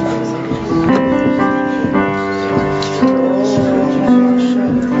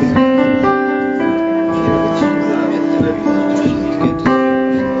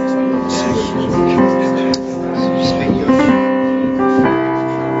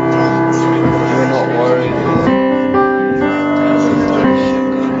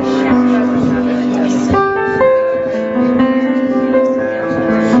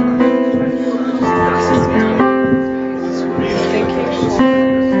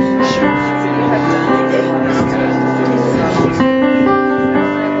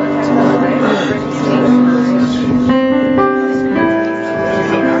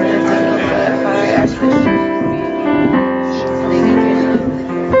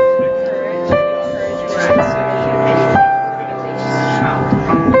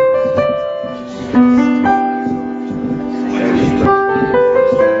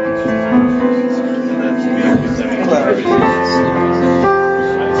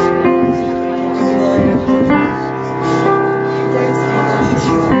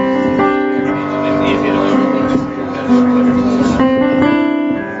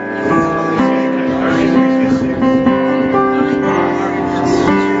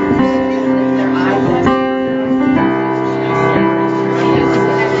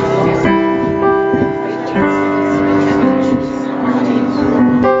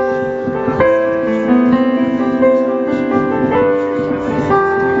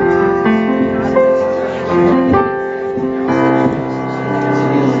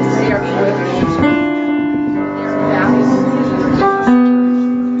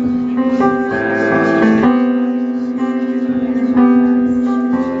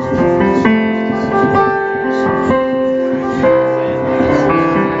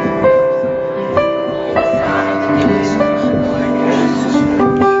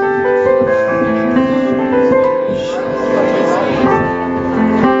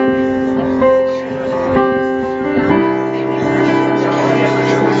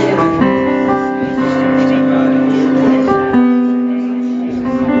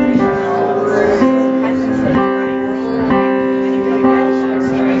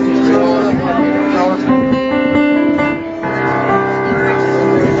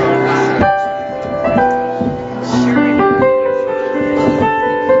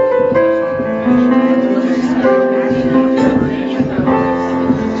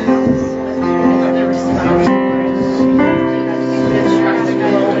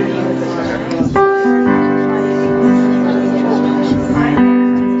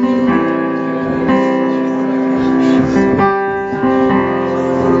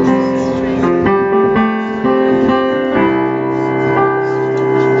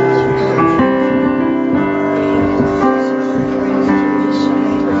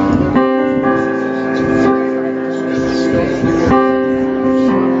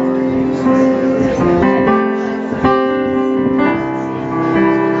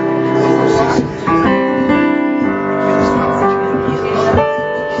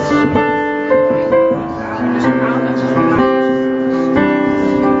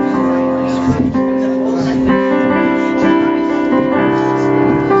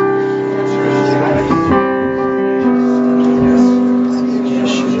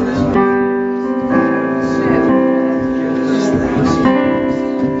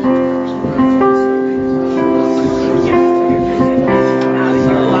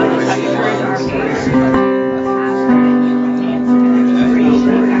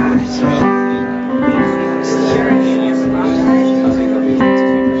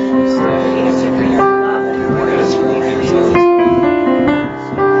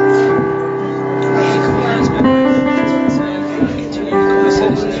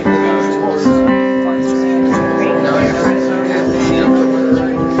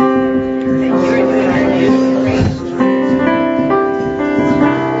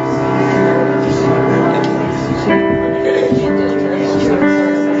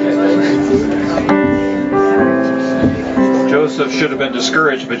 should have been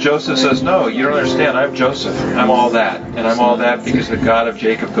discouraged. But Joseph says, no, you don't understand. I'm Joseph. I'm all that. And I'm all that because the God of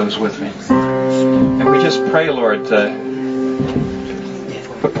Jacob goes with me. And we just pray, Lord, the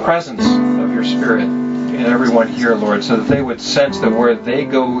presence of your Spirit in everyone here, Lord, so that they would sense that where they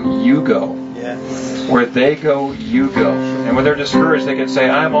go, you go. Where they go, you go. And when they're discouraged, they can say,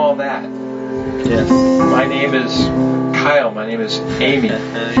 I'm all that. My name is Kyle. My name is Amy.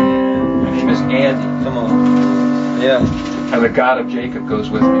 My name is Andy. Come on. Yeah. And the God of Jacob goes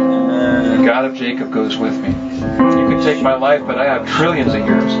with me. The God of Jacob goes with me. You can take my life, but I have trillions of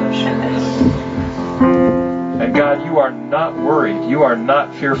years. And God, you are not worried. You are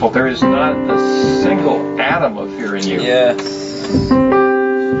not fearful. There is not a single atom of fear in you. Yes.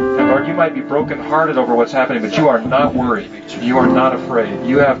 And Lord, you might be brokenhearted over what's happening, but you are not worried. You are not afraid.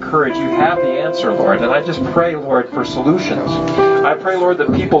 You have courage. You have the answer, Lord. And I just pray, Lord, for solutions. I pray, Lord,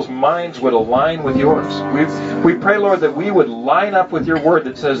 that people's minds would align with yours. We pray, Lord, that we would line up with your word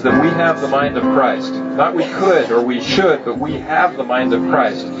that says that we have the mind of Christ. Not we could or we should, but we have the mind of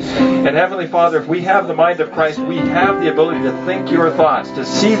Christ. And Heavenly Father, if we have the mind of Christ, we have the ability to think your thoughts, to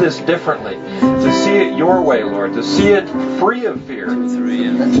see this differently, to see it your way, Lord, to see it free of fear.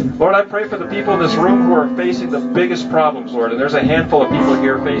 Lord, I pray for the people in this room who are facing the biggest problems, Lord, and there's a handful of people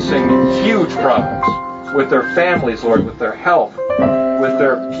here facing huge problems with their families, Lord, with their health, with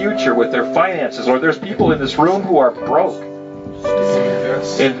their future, with their finances. Lord, there's people in this room who are broke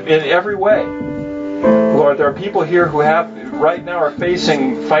in every way. Lord, there are people here who right now are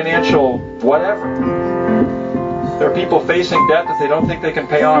facing financial whatever. There are people facing debt that they don't think they can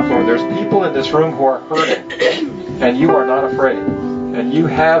pay off, Lord. There's people in this room who are hurting, and you are not afraid. And you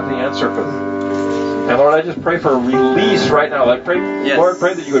have the answer for them. And Lord, I just pray for a release right now. I pray, yes. Lord,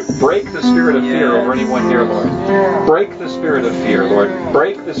 pray that you would break the spirit of fear over anyone here, Lord. Break the spirit of fear, Lord.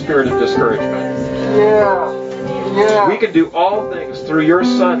 Break the spirit of discouragement. We can do all things through your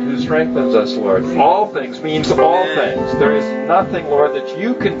Son who strengthens us, Lord. All things means all things. There is nothing, Lord, that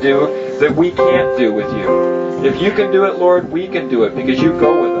you can do that we can't do with you. If you can do it, Lord, we can do it because you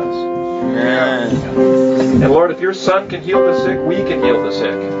go with us. And Lord, if your Son can heal the sick, we can heal the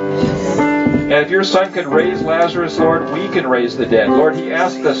sick. And if your Son could raise Lazarus, Lord, we can raise the dead. Lord, he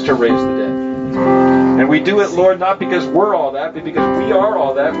asked us to raise the dead. And we do it, Lord, not because we're all that, but because we are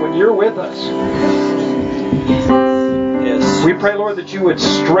all that when you're with us. Yes. We pray, Lord, that you would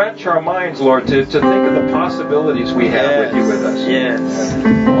stretch our minds, Lord, to think of the possibilities we have with you with us. Yes.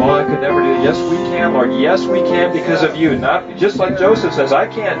 Oh, I could never do it. Yes, we can, Lord. Yes, we can because of you. Not just like Joseph says, I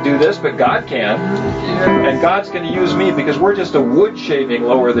can't do this, but God can. And God's going to use me because we're just a wood shaving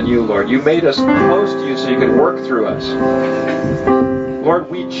lower than you, Lord. You made us close to you so you could work through us.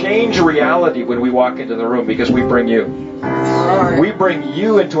 Lord, we change reality when we walk into the room because we bring you. We bring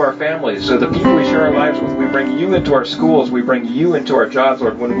you into our families. So the people we share our lives with, we bring you into our schools. We bring you into our jobs,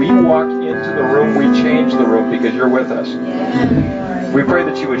 Lord. When we walk into the room, we change the room because you're with us. We pray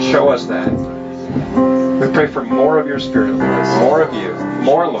that you would show us that. We pray for more of your Spirit, Lord. More of you.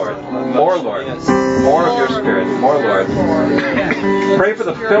 More, Lord. More, Lord. More of your Spirit. More, Lord. Pray for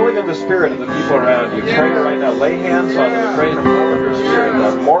the filling of the Spirit of the people around you. Pray right now. Lay hands on them and pray for more of your Spirit.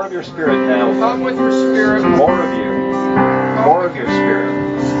 Lord. More of your Spirit now. Come with your Spirit. More of you. More of your Spirit.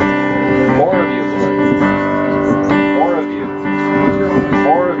 More of you, Lord. More of you.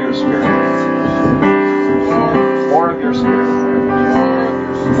 More of your Spirit. More of your Spirit.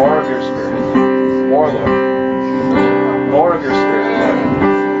 More of your Spirit. More, Lord. More of your Spirit,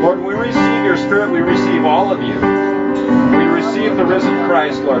 Lord. Lord, when we receive your Spirit, we receive all of you. We receive the risen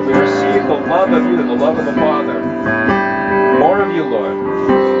Christ, Lord. We receive the love of you, the love of the Father. More of you, Lord.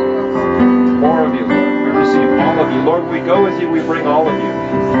 More of you, Lord. We receive all of you. Lord, we go with you, we bring all of you.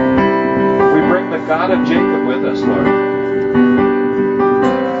 We bring the God of Jacob with us, Lord.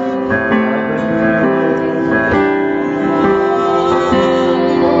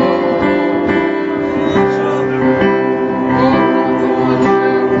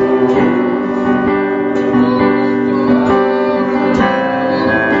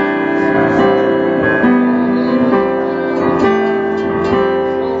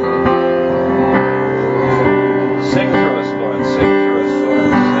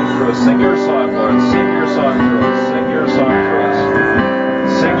 Sing your song, Lord. Sing your song through us. Sing your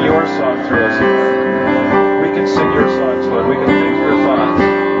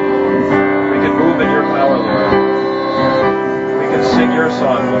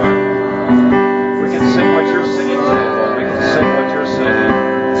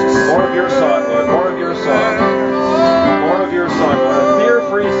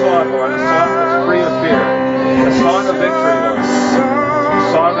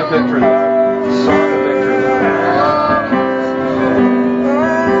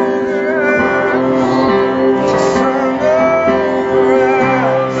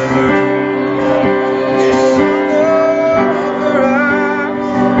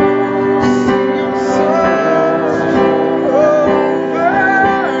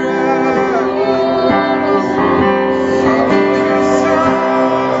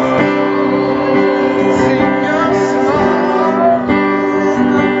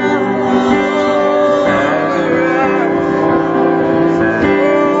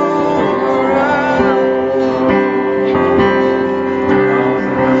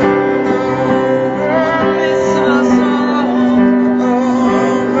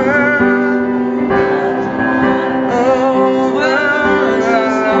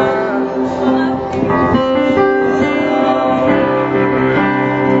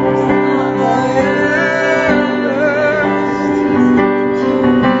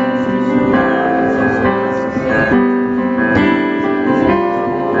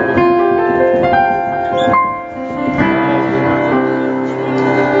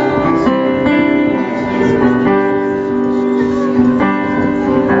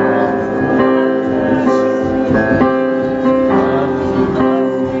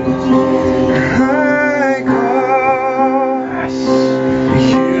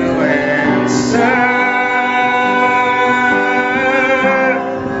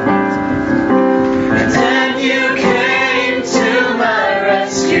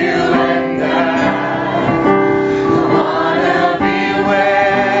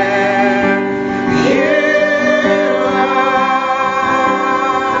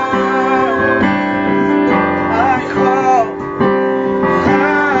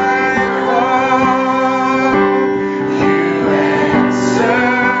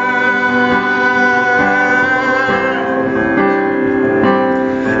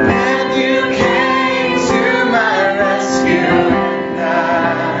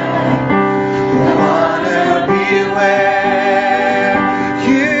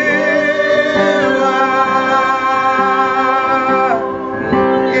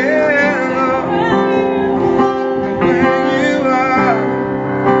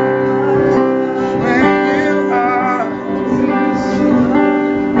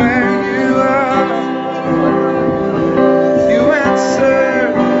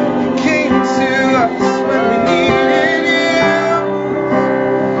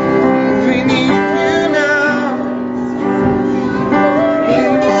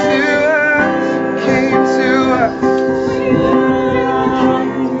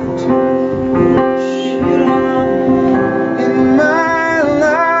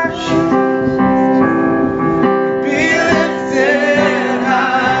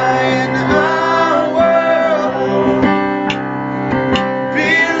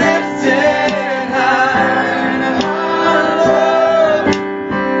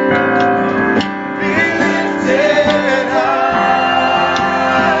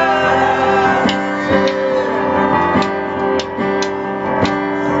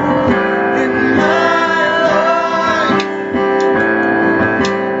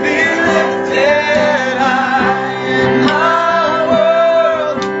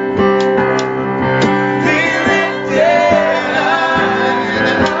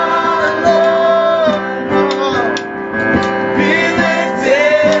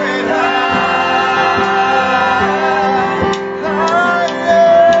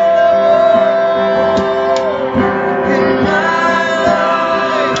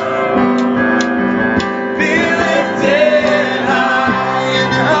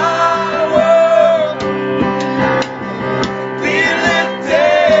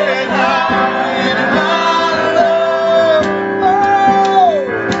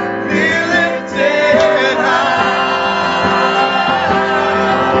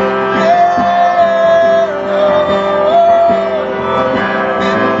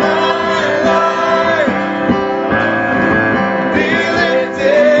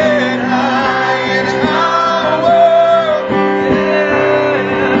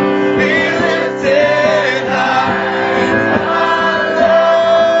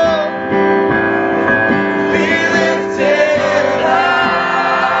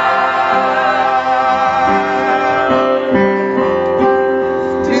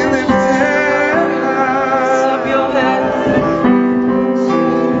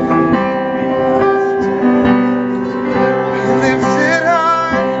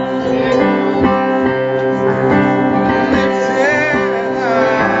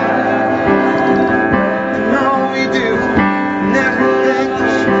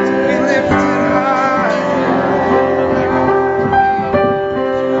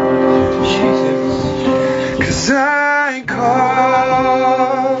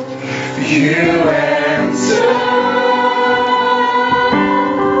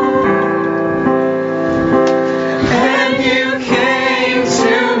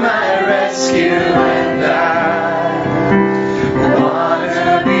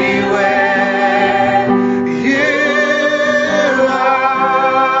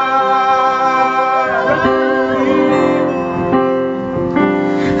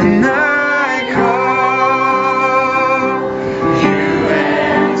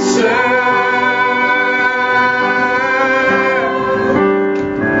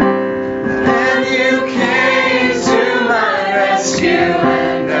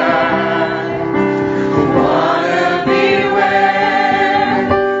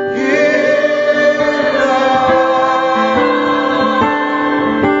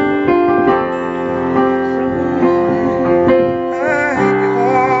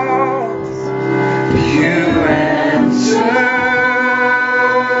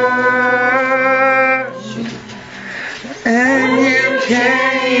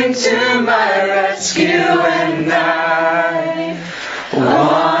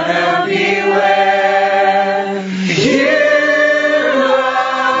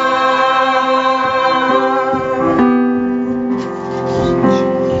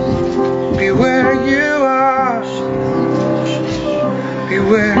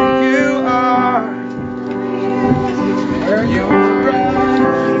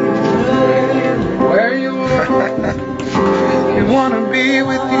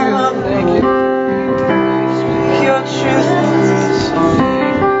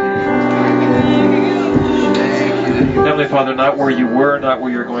Father, not where you were, not where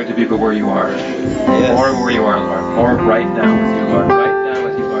you're going to be, but where you are. Yes. More where you are, Lord. More right now with you, Lord. Right now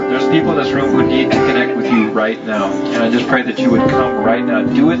with you, Lord. There's people in this room who need to connect with you right now. And I just pray that you would come right now.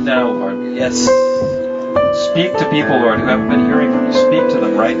 Do it now, Lord. Yes. Speak to people, Lord, who haven't been hearing from you. Speak to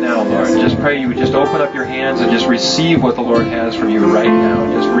them right now, Lord. Just pray you would just open up your hands and just receive what the Lord has from you right now.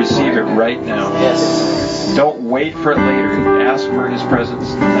 Just receive it right now. Yes. Don't wait for it later. Ask for His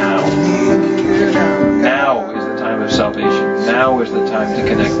presence now. Now is the time of salvation. Now is the time to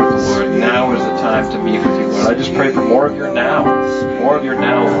connect with the Lord. Now is the time to meet with you, Lord. I just pray for more of your now. More of your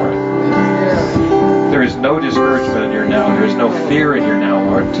now, Lord. There is no discouragement in your now. There is no fear in your now,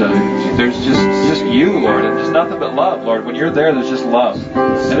 Lord. There's just you, Lord, and just nothing but love, Lord. When you're there, there's just love.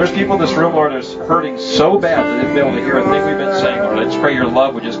 And there's people in this room, Lord, that's hurting so bad that they didn't be able to hear a thing we've been saying, Lord. I just pray your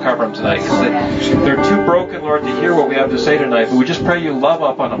love would just cover them tonight. Because they're too broken, Lord, to hear what we have to say tonight. But we just pray you love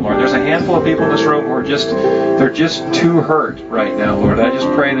up on them, Lord. There's a handful of people in this room who are they're just too hurt right now, Lord. I just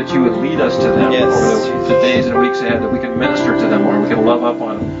pray that you would lead us to them over the days and weeks ahead, that we can minister to them, Lord. We can love up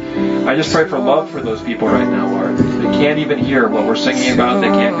on them. I just pray for love for those people right now, Lord. They can't even hear what we're singing about. They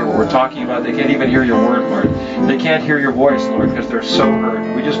can't hear what we're talking about. They can't even hear your word, Lord. They can't hear your voice, Lord, because they're so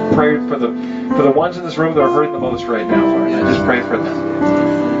hurt. We just pray for the ones in this room that are hurting the most right now, Lord. I just pray for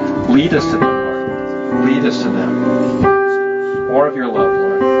them. Lead us to them, Lord. Lead us to them. More of your love,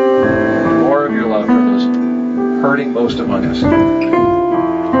 Lord. More of your love for those hurting most among us.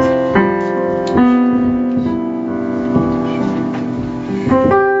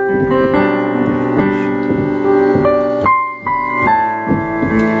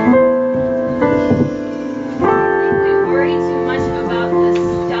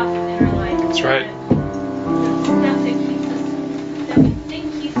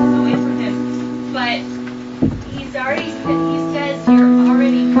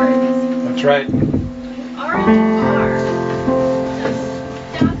 Right. You already are. So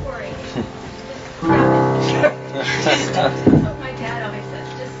stop worrying. Just stop it. What my dad always says,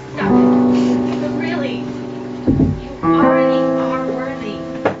 just stop it. But really, you already are worthy.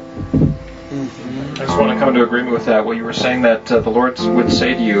 I just want to come to agreement with that. What you were saying that the Lord would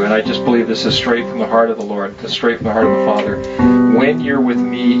say to you, and I just believe this is straight from the heart of the Lord, straight from the heart of the Father. When you're with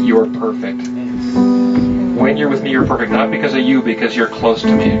me, you're perfect. When you're with me, you're perfect. Not because of you, because you're close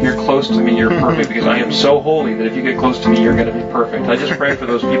to me. If you're close to me, you're perfect. Because I am so holy that if you get close to me, you're going to be perfect. I just pray for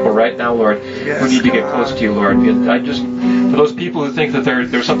those people right now, Lord, who need to get close to you, Lord. For those people who think that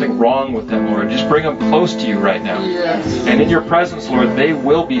there's something wrong with them, Lord, just bring them close to you right now. And in your presence, Lord, they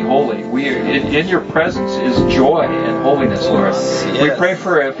will be holy. In your presence is joy and holiness, Lord. We pray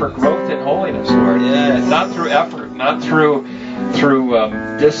for growth in holiness, Lord. Not through effort, not through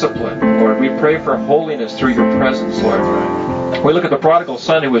discipline, Lord. We pray for holiness through your presence, Lord. We look at the prodigal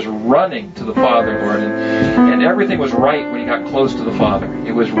son who was running to the Father, Lord, and everything was right when he got close to the Father.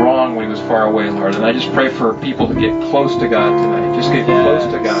 It was wrong when he was far away, Lord. And I just pray for people to get close to God tonight. Just get close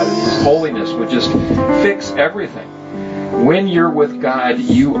to God, and His holiness would just fix everything. When you're with God,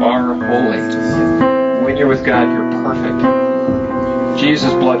 you are holy. When you're with God, you're perfect.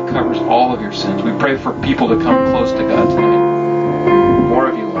 Jesus' blood covers all of your sins. We pray for people to come close to God tonight. More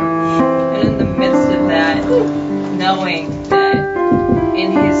of you, Lord. And in the midst of that, knowing that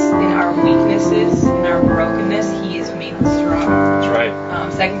in our weaknesses, in our brokenness, He is made strong. That's right.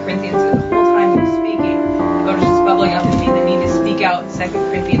 2 Corinthians, the whole time He was speaking, God was just bubbling up in me the need to speak out 2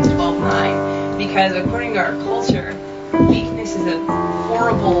 Corinthians 12:9, because according to our culture, weakness is a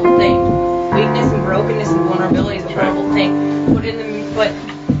horrible thing. Weakness and brokenness and vulnerability is a horrible thing. But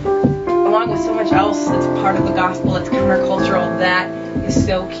along with so much else that's part of the gospel, that's countercultural, that is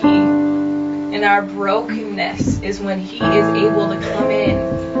so key. And our brokenness is when He is able to come in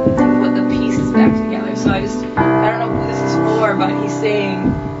and put the pieces back together. So I don't know who this is for, but He's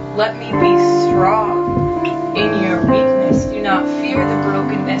saying, let me be strong in your weakness. Do not fear the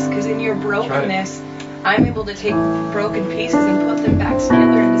brokenness, because in your brokenness, I'm able to take broken pieces and put them back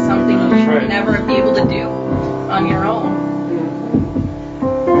together into something you would never be able to do on your own.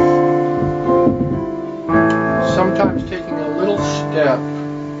 Sometimes taking a little step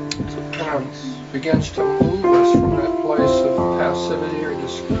kind of begins to move us from that place of passivity or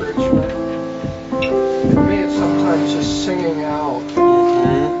discouragement. For me, it's sometimes just singing out. So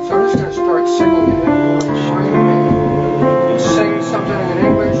I'm just going to start singing in English. You sing something in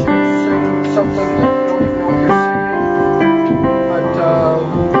English, you sing something that you don't even know what you're singing. But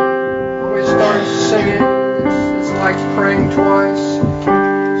when we start singing, it's like praying twice.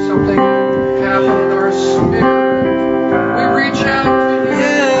 Something happened in our spirit. We reach out to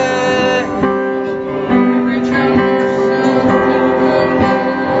you. We reach out to yourself. Reach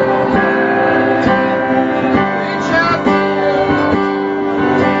out to you.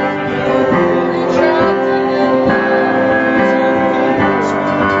 Reach out to you. Reach out to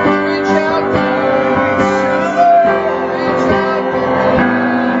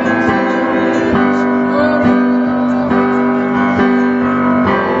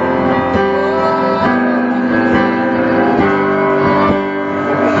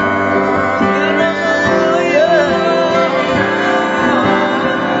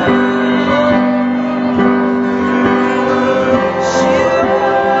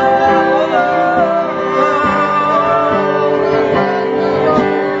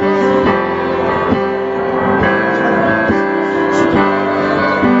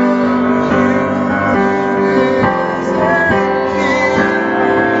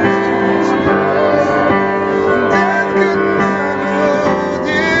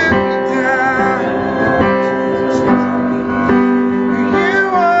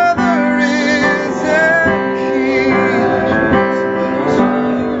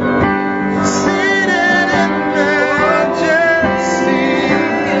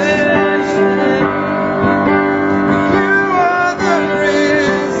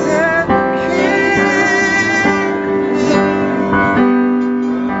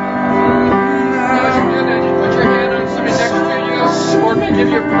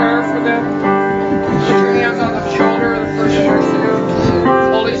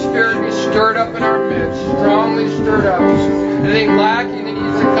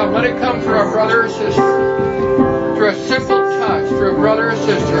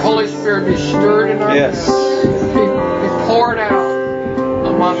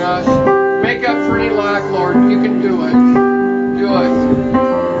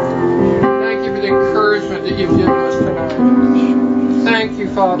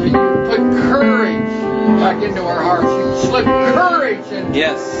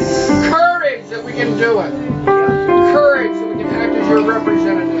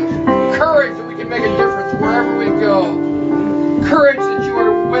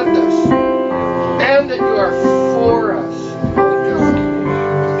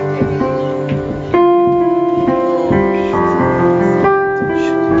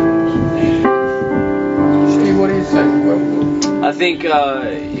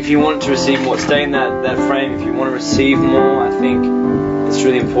if you want to receive more, stay in that frame. If you want to receive more, I think it's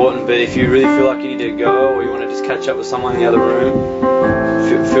really important. But if you really feel like you need to go, or you want to just catch up with someone in the other room,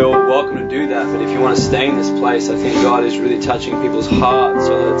 feel welcome to do that. But if you want to stay in this place, I think God is really touching people's hearts.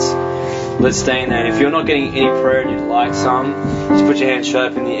 So let's stay in there. And if you're not getting any prayer and you'd like some, just put your hand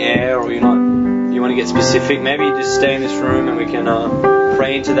straight up in the air, or you want to get specific, maybe just stay in this room and we can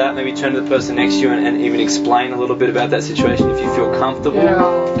pray into that. Maybe turn to the person next to you and even explain a little bit about that situation if you feel comfortable.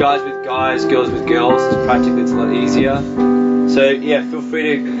 Yeah. Guys with guys, girls with girls, practically it's a lot easier. So yeah, feel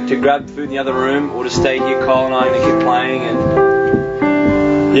free to grab food in the other room or to stay here. Kyle and I are going to keep playing.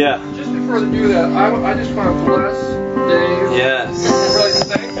 And yeah. Just before they do that, I just want to bless Dave. Yes. I'm really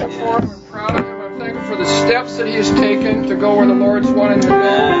thankful for him. I'm proud of him. I'm thankful for the steps that he has taken to go where the Lord's wanting him to go.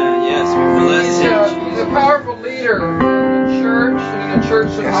 Yes, we bless him. He's a powerful leader in the church. church, and in the church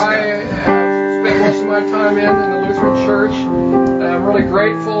that I spent most of my time in the Lutheran Church. And I'm really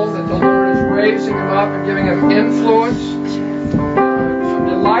grateful that the Lord is raising him up and giving him influence. I'm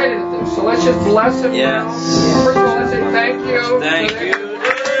delighted at this. So let's just bless him now. First of all, let's say thank you. Thank you.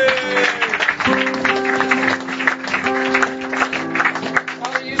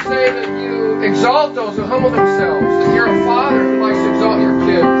 Father, you say that you exalt those who humble themselves, that you're a father who likes to exalt your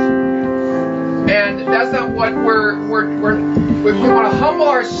kids. And that's not what we want to humble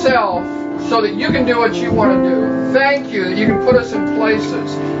ourselves so that you can do what you want to do. Thank you that you can put us in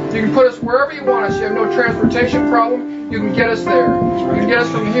places. You can put us wherever you want us. You have no transportation problem. You can get us there. You can get us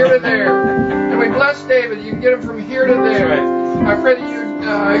from here to there. And we bless David. You can get him from here to there. I pray that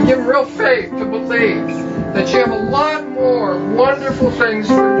you give him real faith to believe that you have a lot more wonderful things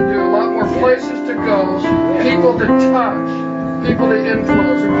for him to do, a lot more places to go, people to touch, people to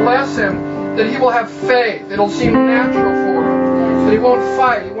influence. And bless him that he will have faith. It'll seem natural for him. That he won't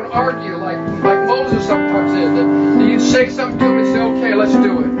fight. He won't argue like Moses sometimes did. That you'd say something to him and say, okay, let's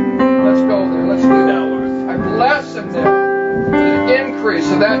do it. Let's go there. Let's do it. I bless him now for the increase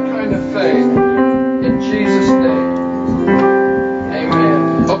of that kind of faith. In Jesus' name.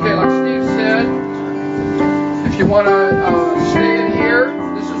 Amen. Okay, like Steve said, if you want to stay in here,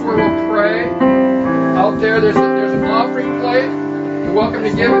 this is where we'll pray. Out there, there's an offering plate. You're welcome to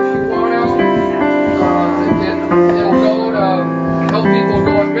give if you want to. It'll go to help people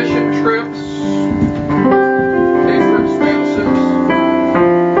go on mission trips, pay for expenses.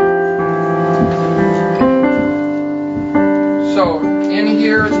 So, in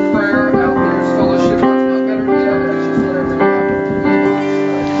here is prayer, out there is fellowship. That's not better together, that's just whatever you have.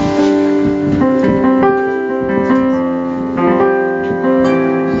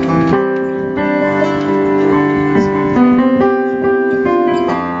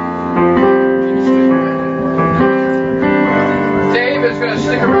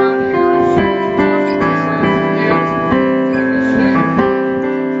 Stick around here and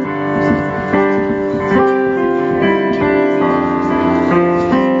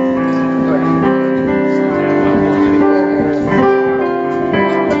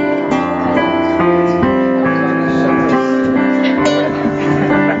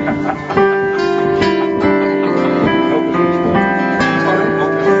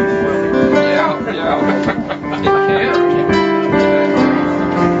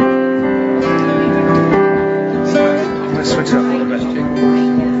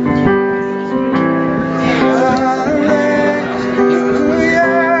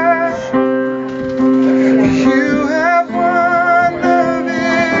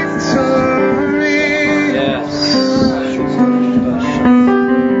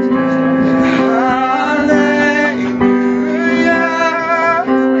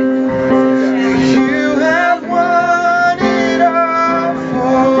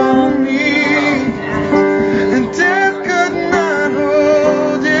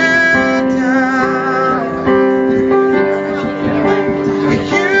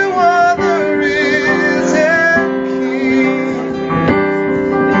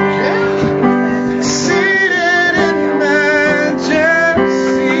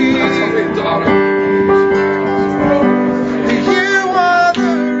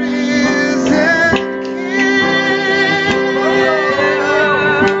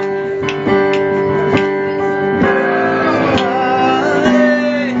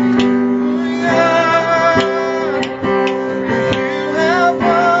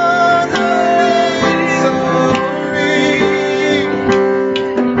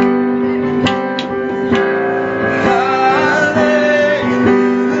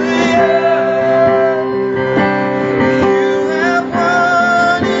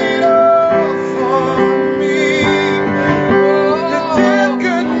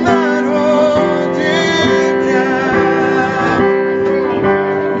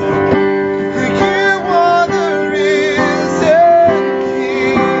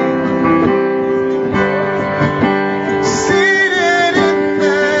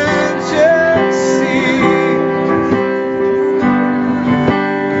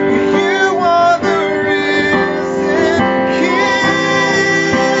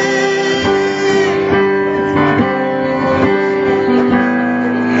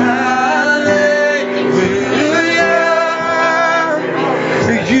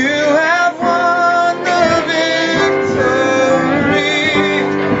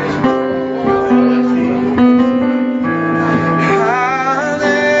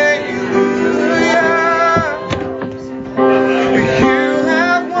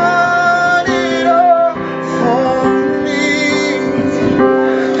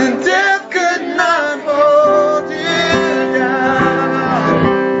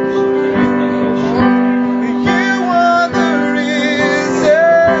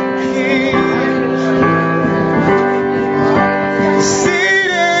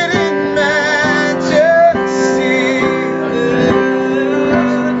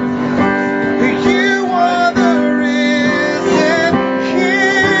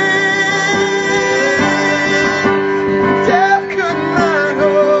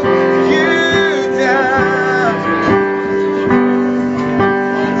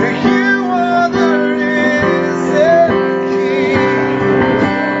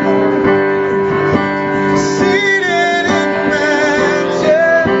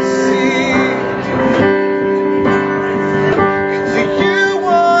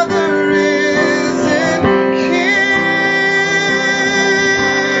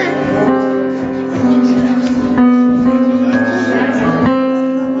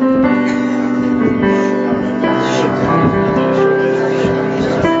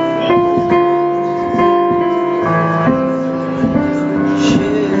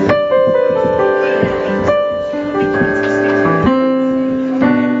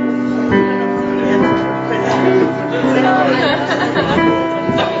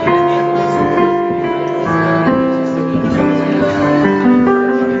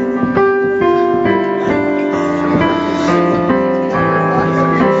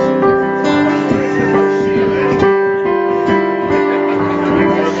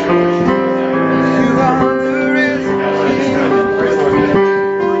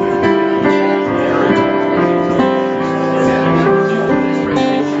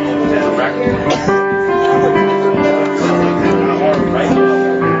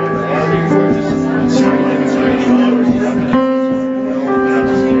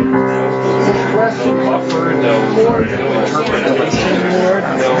Keep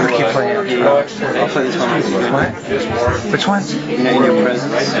playing. I'll play this one. Which one? In your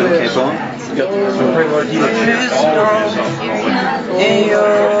presence. Okay, Bowen.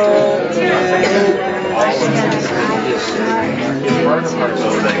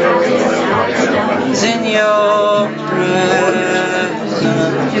 It's in your presence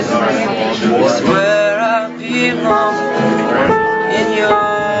is where I belong. In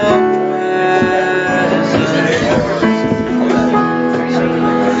your presence,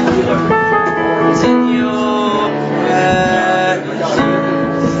 in your presence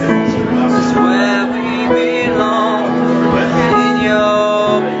is where we belong. In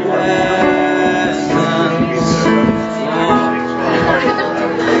your presence,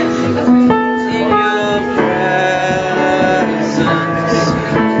 in your presence,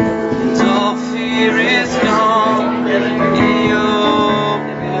 and all fear is gone. In your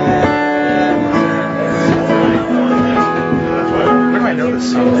presence. Where do I know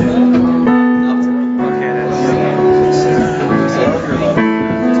this song?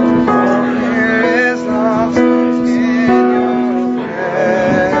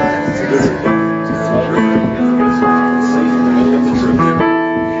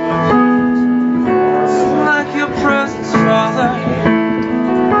 Like your presence, Father.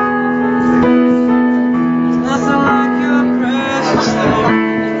 Nothing like your presence, Lord.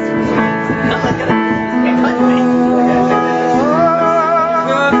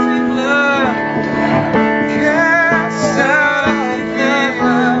 Perfect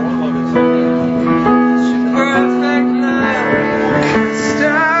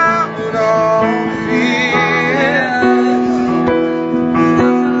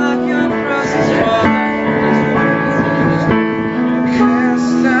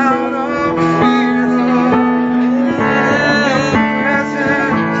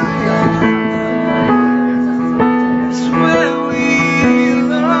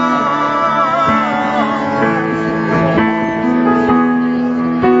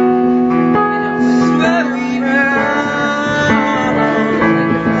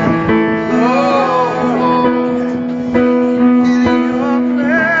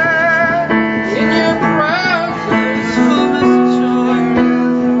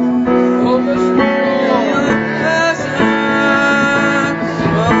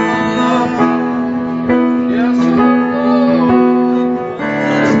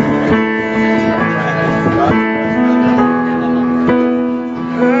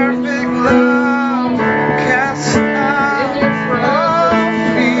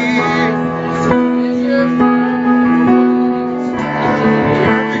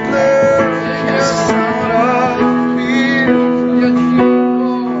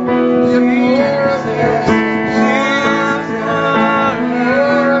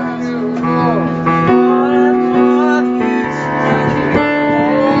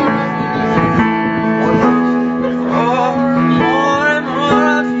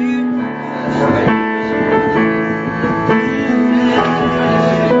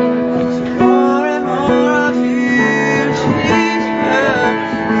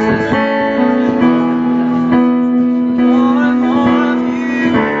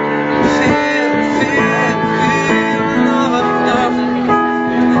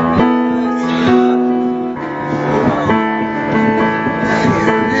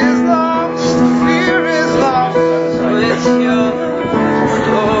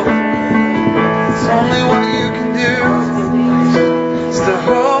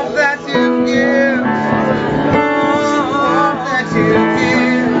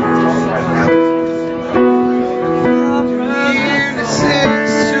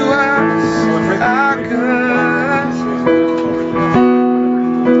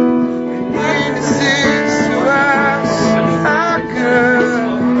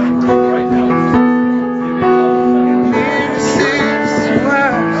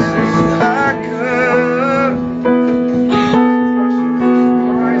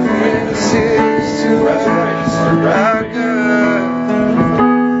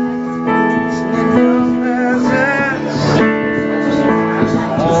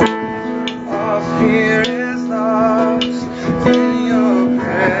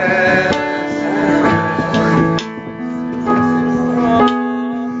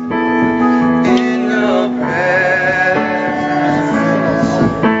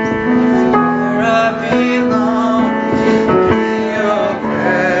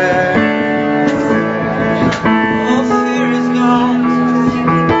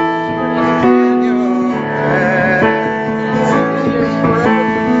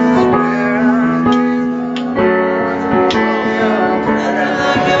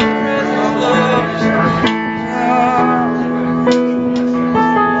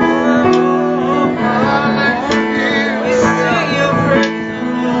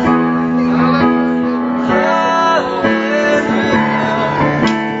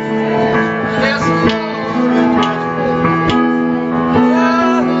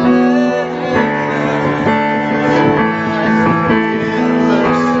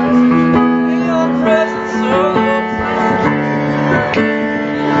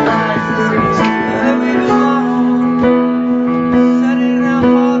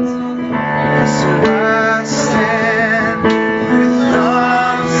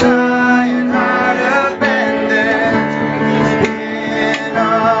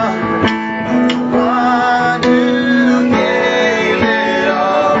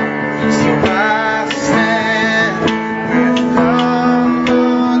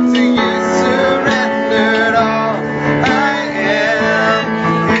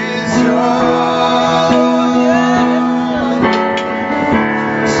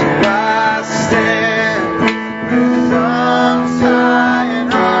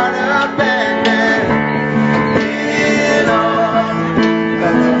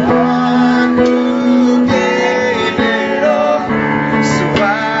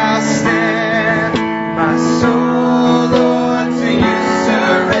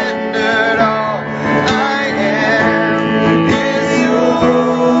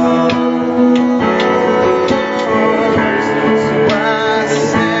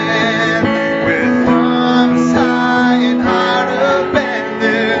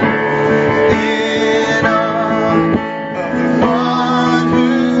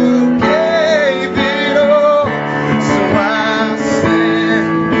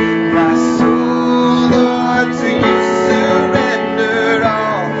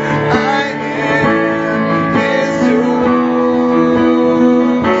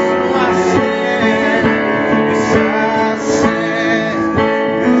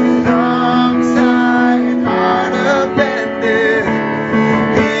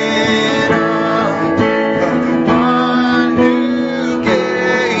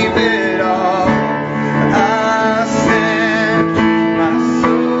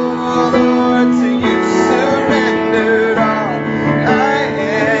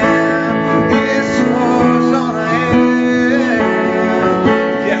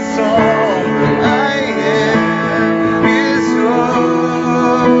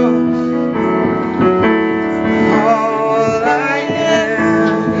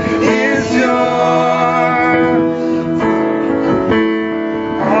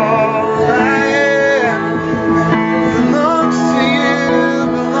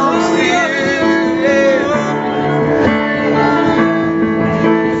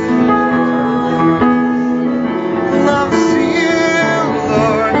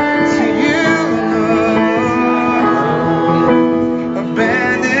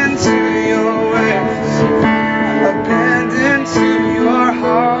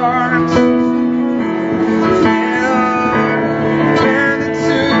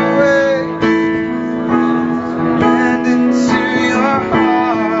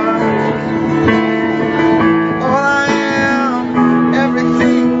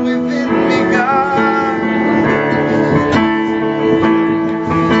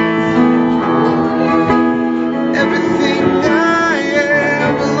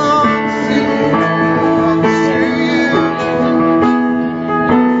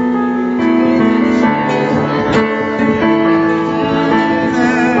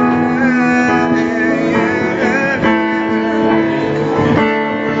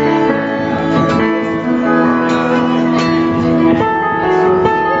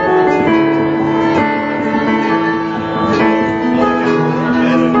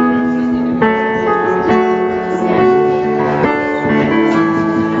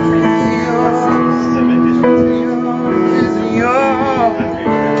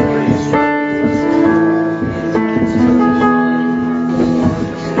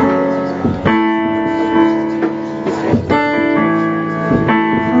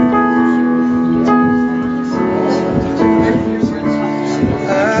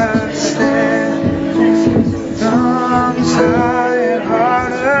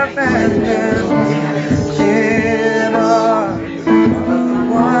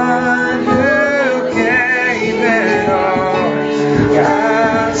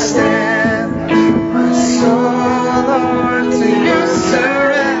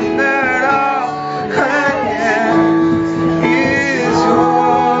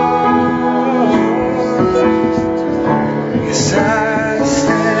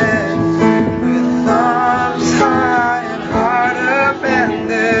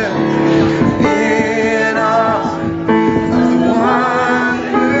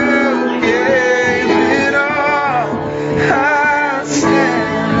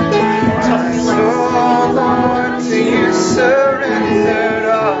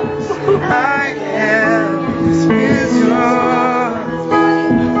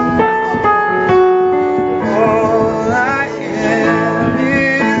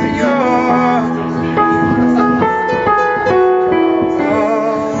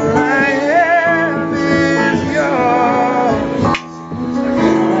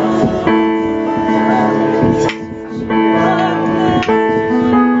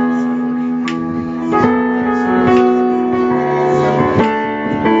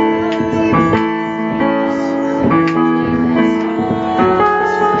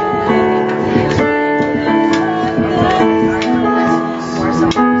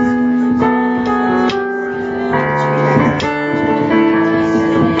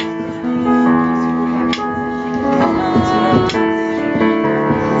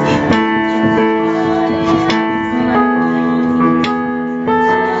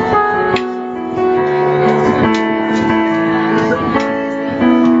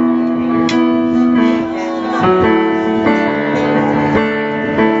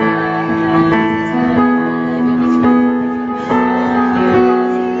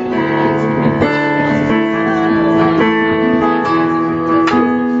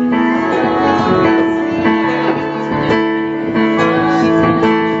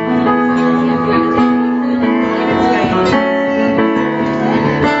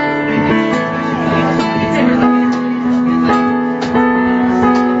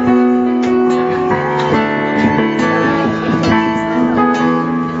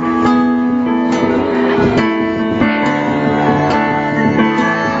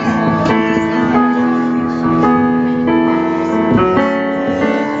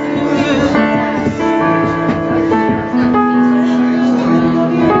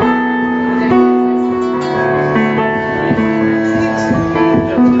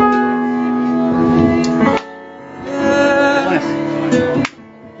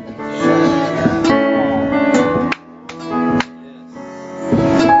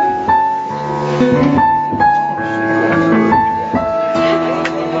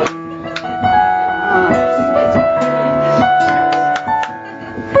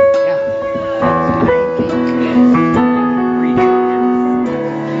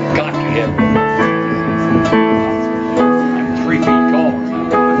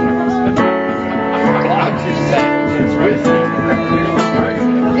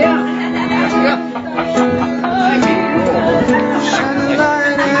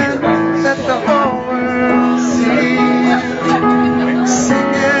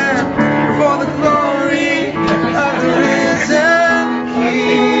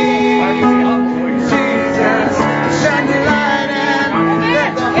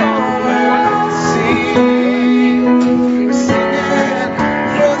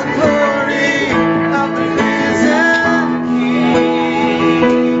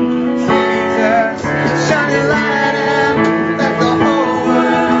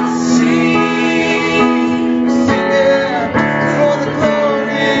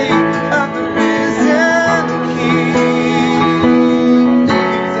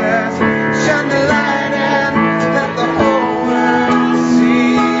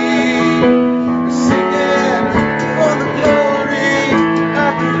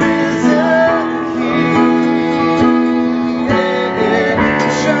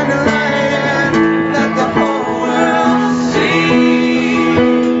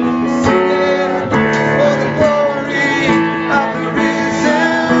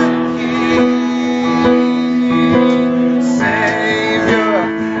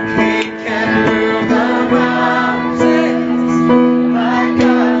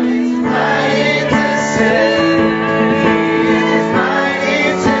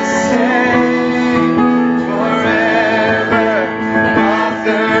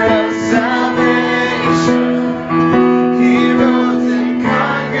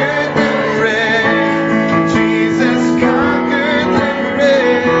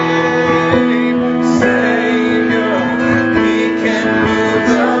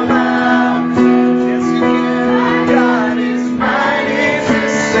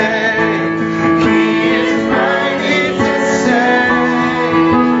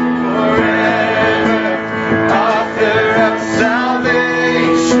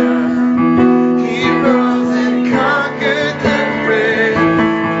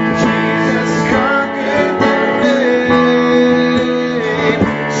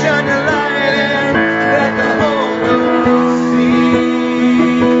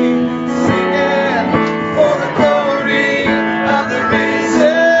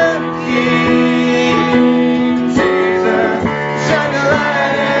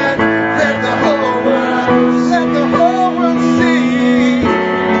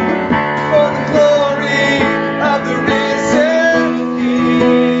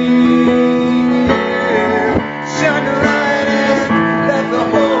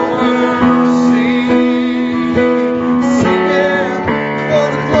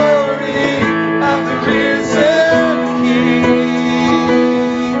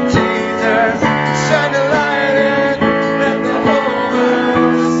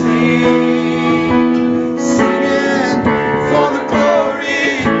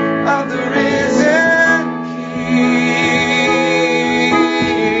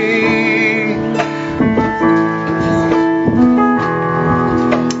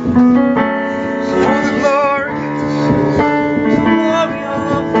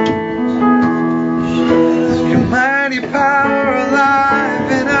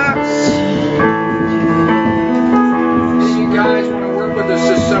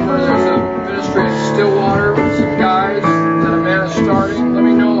Stillwater with some guys that a man is starting. Let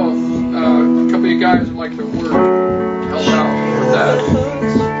me know if a couple of you guys would like to work, help out with that.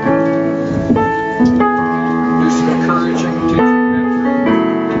 Do some encouraging, teaching,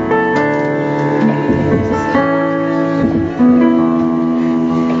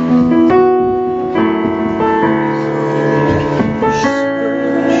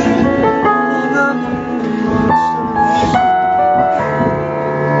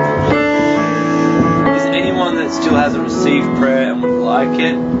 hasn't received prayer and would like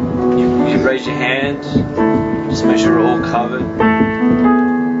it, you raise your hand. Just make sure we're all covered.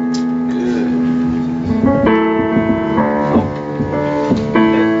 Good.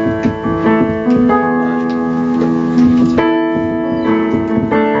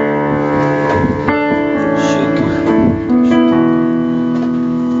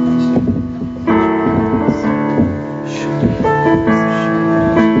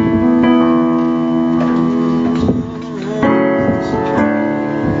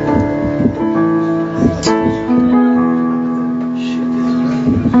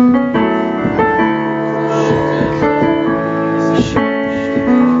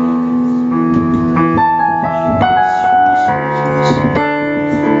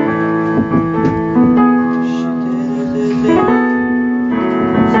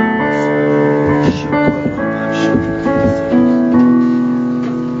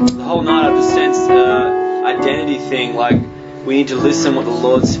 To listen what the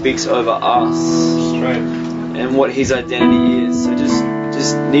Lord speaks over us. Right. And what His identity is. So just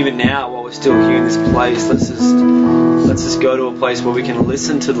even now, while we're still here in this place, let's just go to a place where we can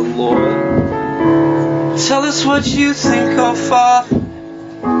listen to the Lord. Tell us what you think, oh Father.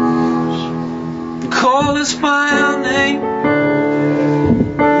 Call us by our name.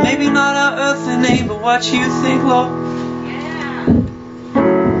 Maybe not our earthly name, but what you think, Lord.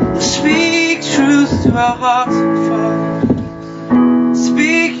 Speak truth to our hearts, Father.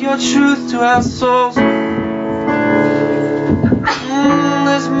 Speak your truth to our souls.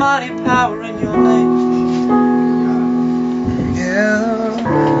 There's mighty power in your name. Yeah.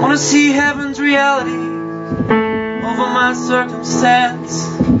 I want to see heaven's reality over my circumstance.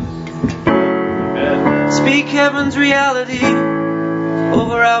 Amen. Speak heaven's reality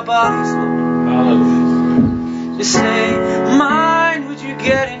over our bodies, Lord. Just say, mind, would you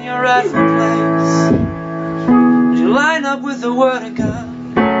get in your rightful place? Line up with the Word of God.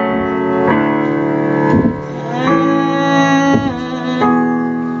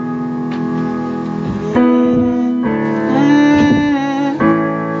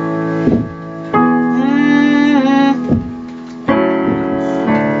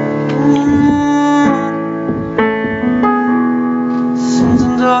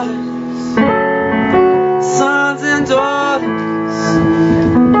 Sons and daughters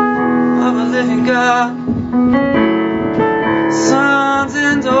of a living God. Sons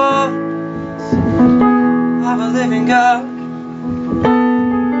and daughters of a living God.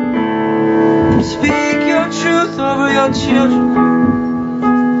 Speak your truth over your children.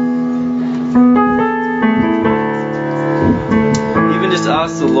 Even just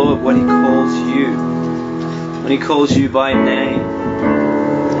ask the Lord what He calls you. When He calls you by name,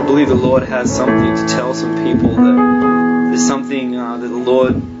 I believe the Lord has something to tell some people, that there's something that the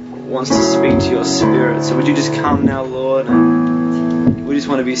Lord wants to speak to your spirit. So would you just come now, Lord, and we just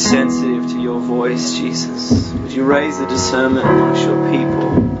want to be sensitive to your voice, Jesus. Would you raise the discernment amongst your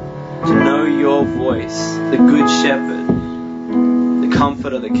people to know your voice, the good shepherd, the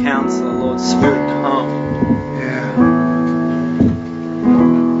comforter, the counselor, Lord. Spirit, come. Yeah.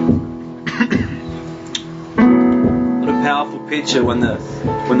 What a powerful picture when the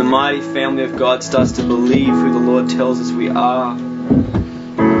mighty family of God starts to believe who the Lord tells us we are.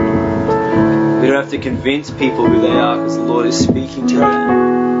 We don't have to convince people who they are, because the Lord is speaking to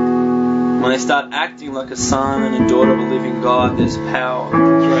them. When they start acting like a son and a daughter of a living God, there's power.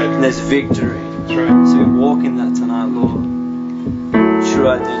 That's right. And there's victory. That's right. So we walk in that tonight, Lord. True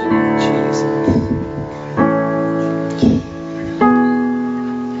identity in Jesus.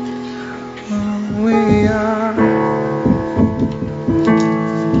 We are.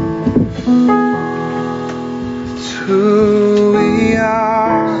 It's who we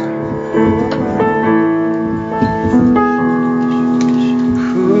are.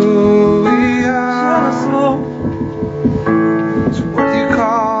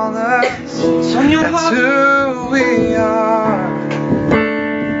 Who we are.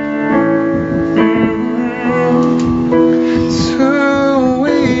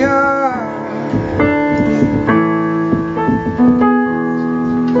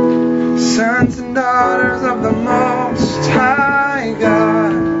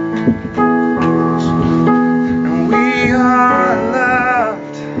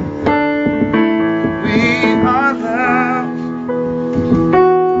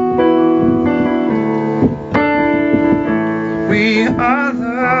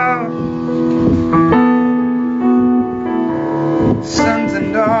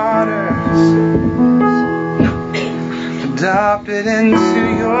 adopted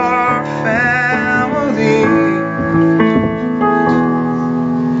into your family.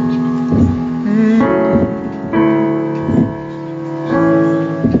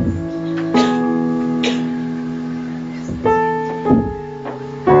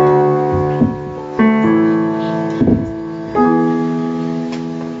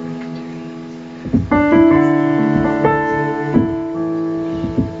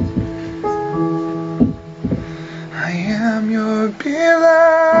 I am your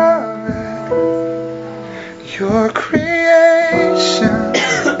beloved, your creation,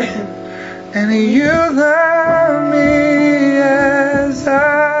 and you love me as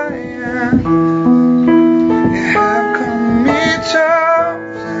I am. You have called me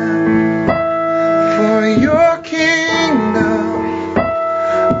chosen for your kingdom,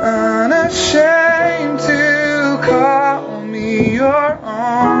 unashamed to call me your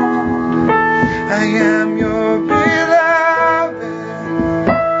own. I am your beloved,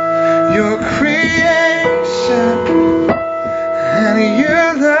 your creation, and you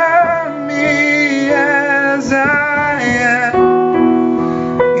love me as I am.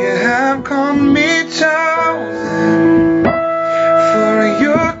 You have called me chosen for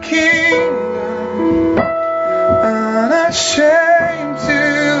your kingdom, unashamed to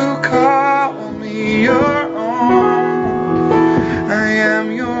call me your own. I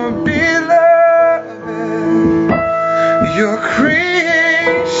am your beloved, your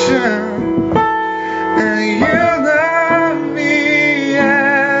creation, and you love me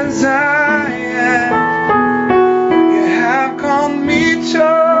as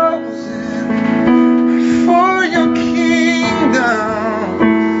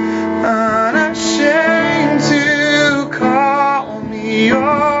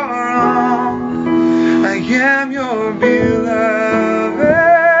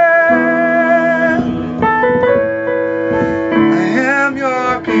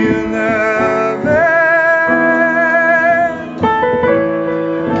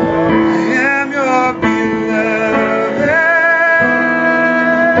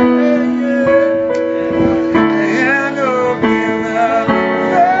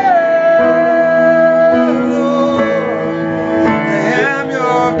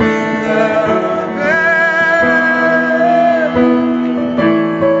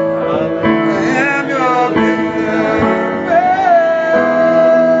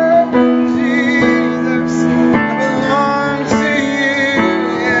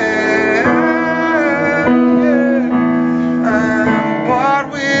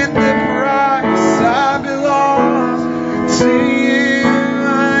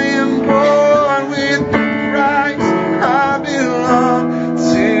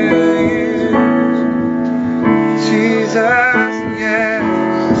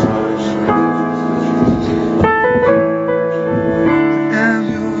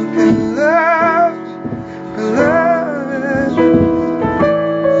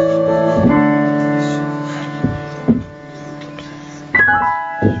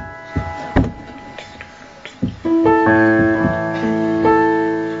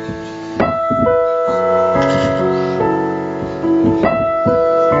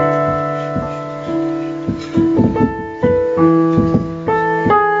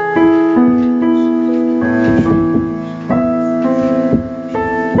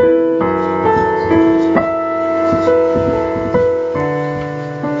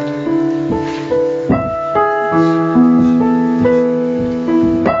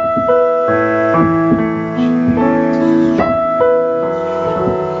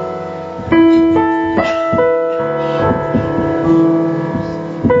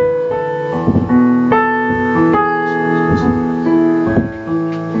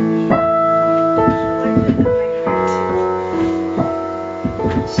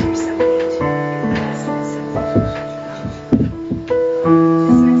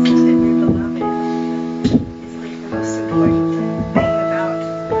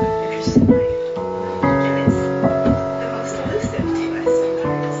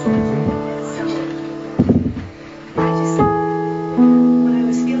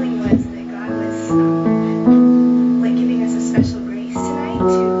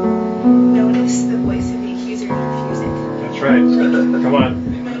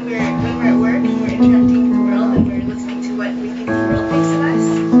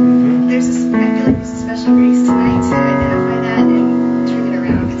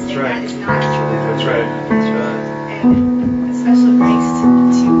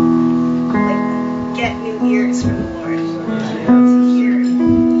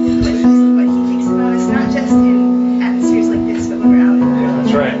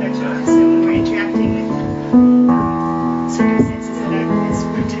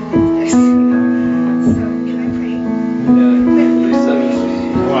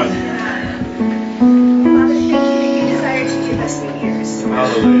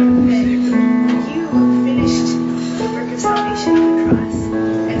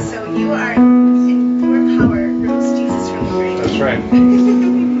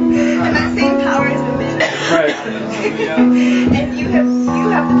Right. And you have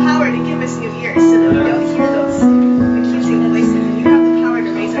the power to give us new ears so that we don't hear those accusing voices. And you have the power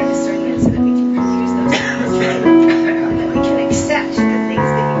to raise our discernment so that we can refuse those things. And that we can accept the things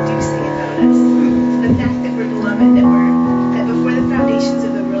that you do say about us. The fact that we're beloved, that before the foundations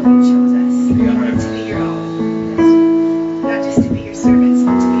of the world you chose us to be your own. Not just to be your servants,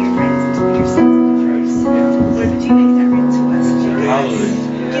 but to be your friends and to be your sons and daughters. Lord, would you make that real to us?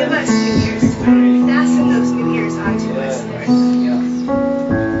 Give us new ears. Fasten those new ears onto us, Lord.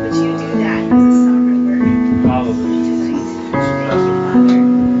 Would you do that as a sovereign word tonight?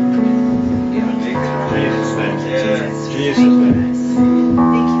 Jesus' name.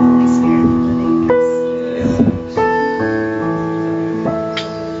 Thank you, Holy Spirit, for living in us.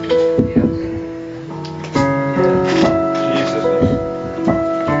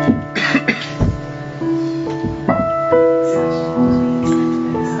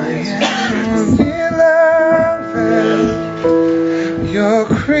 Your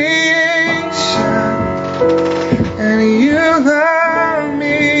creation, and you love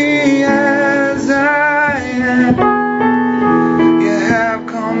me as I am. You have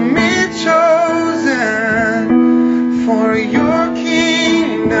called me chosen for your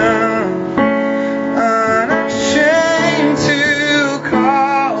kingdom, unashamed to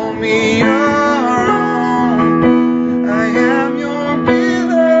call me your own. I am your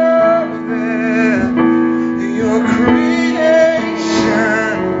beloved, your creation.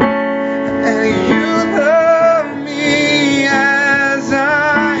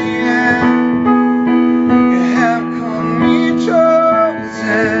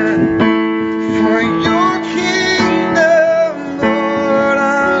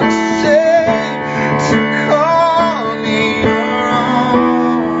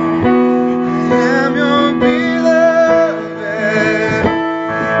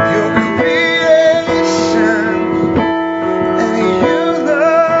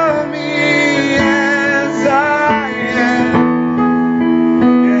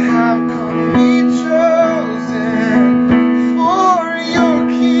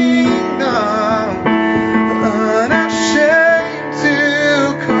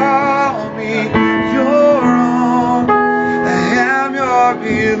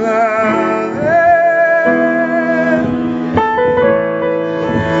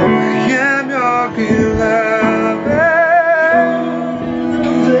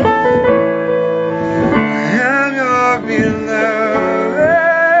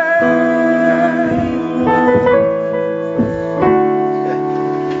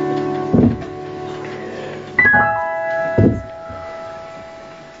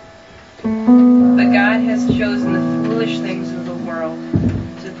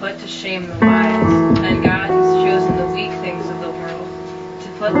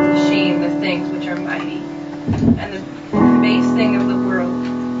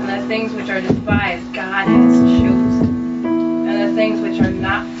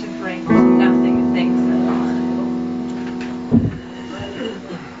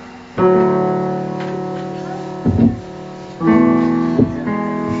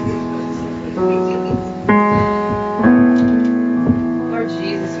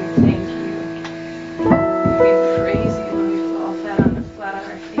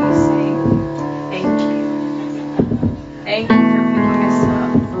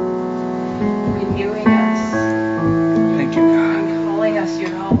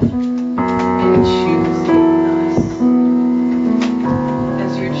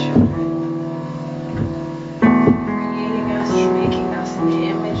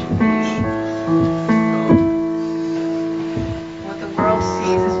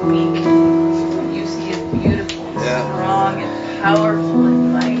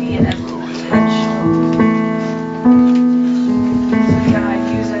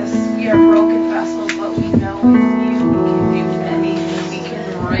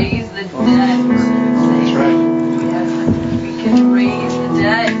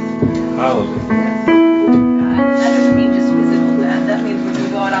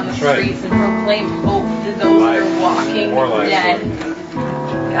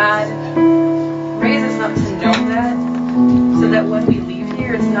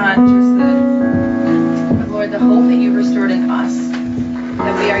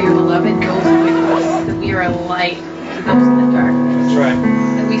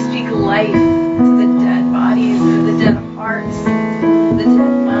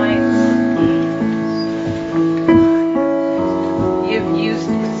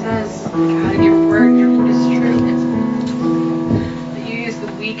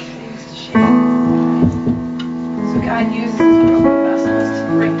 God uses broken vessels to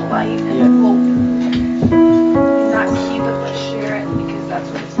bring light and hope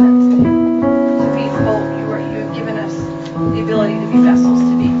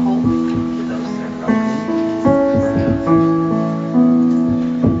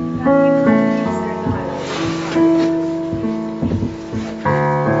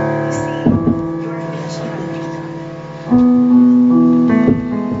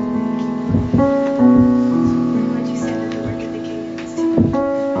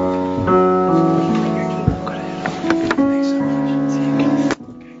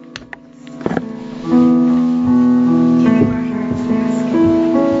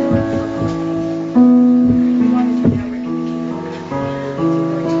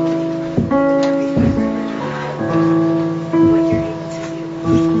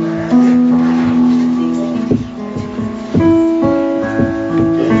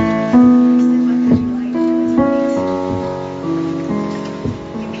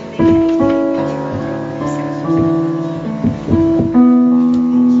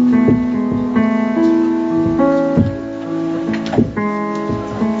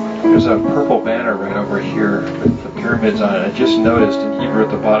pyramids on it. I just noticed in Hebrew at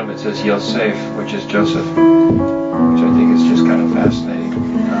the bottom it says Yosef, which is Joseph, which I think is just kind of fascinating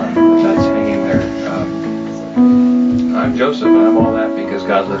that that's hanging there. I'm Joseph, and I'm all that because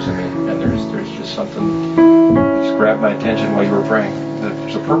God lives in me. And there's just something that just grabbed my attention while you were praying.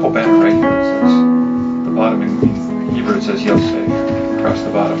 There's a purple banner right here that says, the bottom in Hebrew it says Yosef across the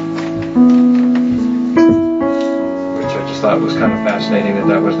bottom, which I just thought was kind of fascinating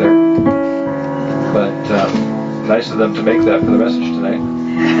that was there. But nice of them to make that for the message tonight.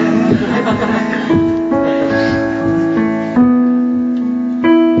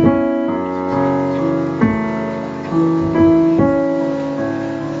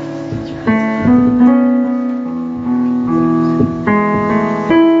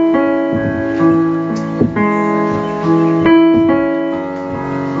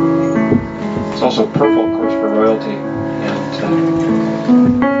 It's also purple, of course, for royalty and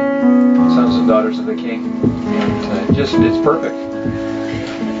sons and daughters of the King. And it's perfect.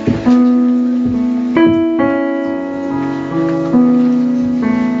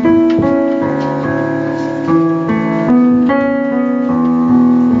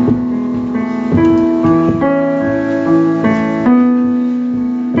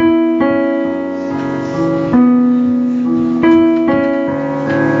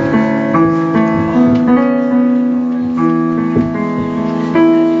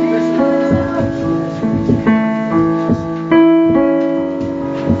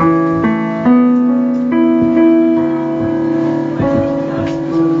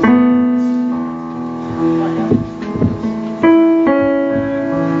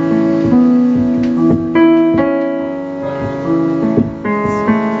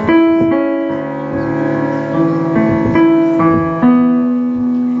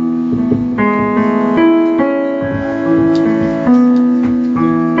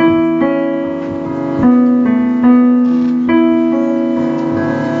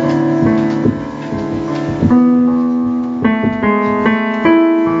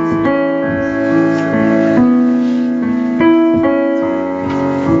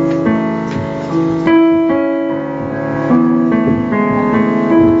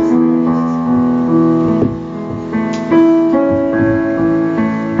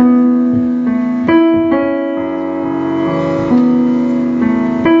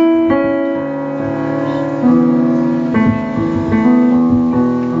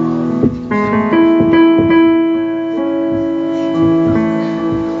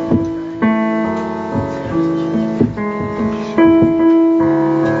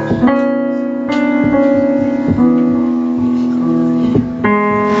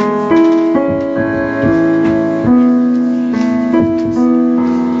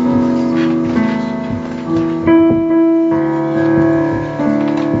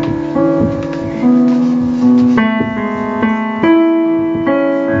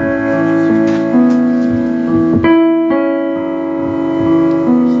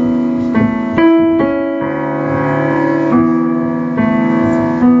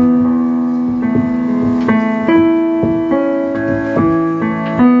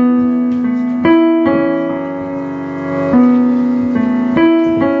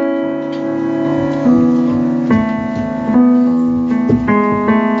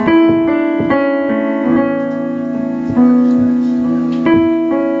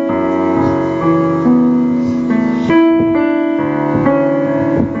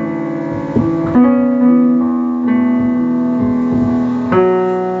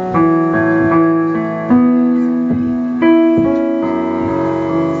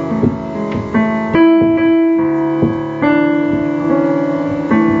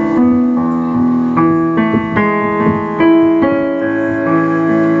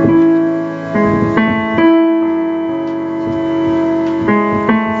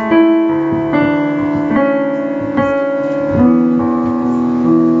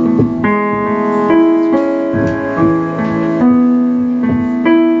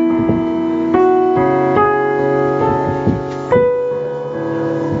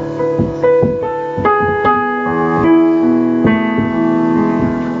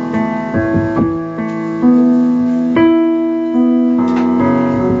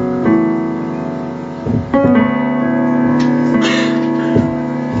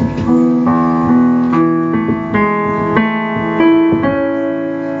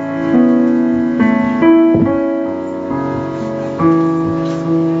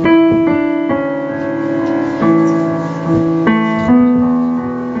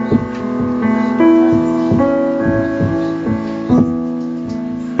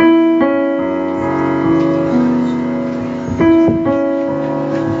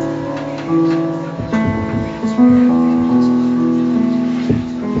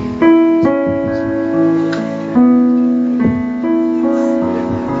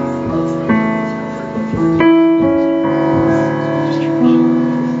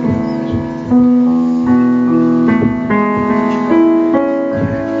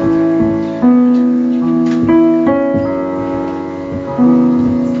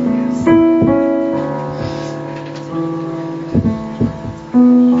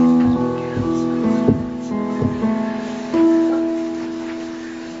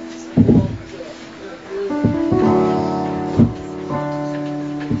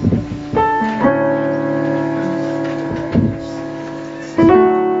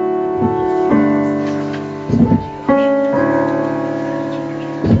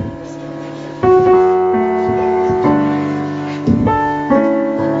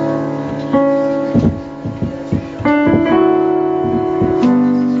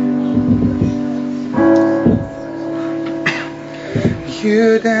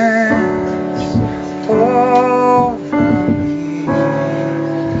 dance over me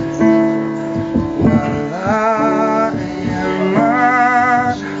while I am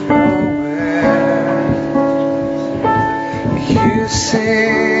unaware. You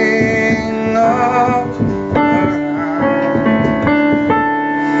sing up around,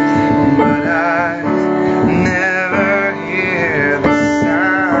 but I never hear the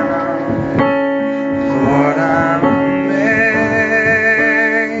sound. Lord, I'm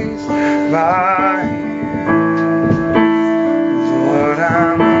amazed by you. Lord,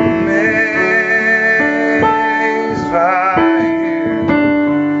 I'm amazed by you.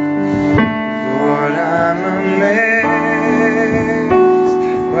 Lord, I'm amazed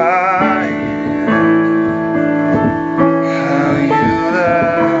by you. How you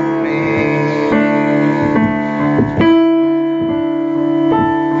love me.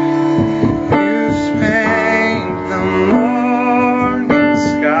 You paint the morning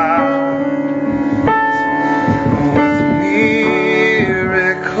skies with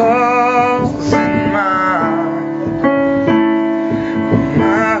miracles in mind.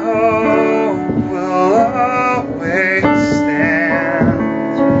 My hope will always stand,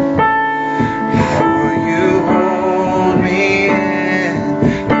 for you hold me in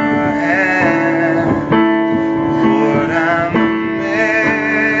your hand. Lord, I'm amazed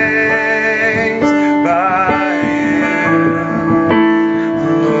by you.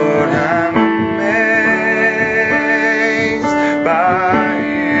 Lord, I'm amazed by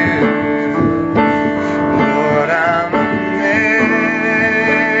you. Lord, I'm amazed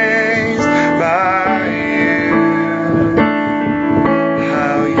by you.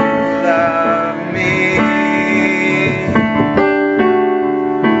 How you love me.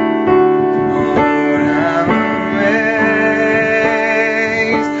 Lord, I'm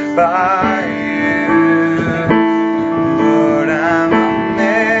amazed by you. Lord, I'm amazed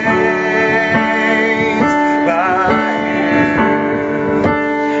by you.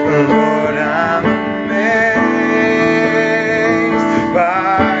 Lord, I'm amazed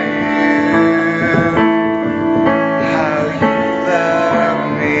by you. How you love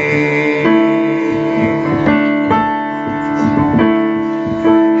me.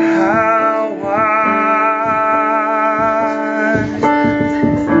 How wide,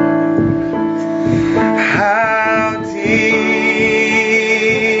 how deep,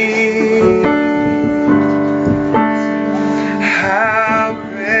 how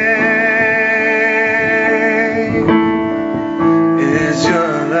great is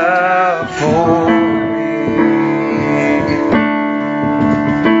your love for me.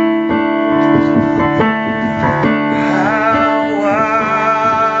 How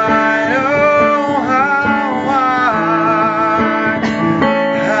wide, oh how wide,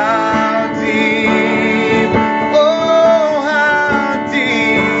 how deep, oh how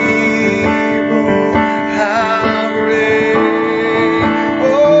deep, oh how great,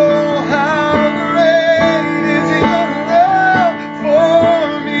 oh how great is your love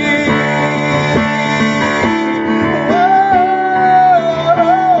for me. Oh,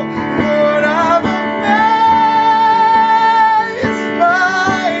 Lord, I'm amazed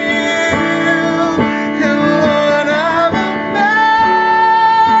by you. Lord, I'm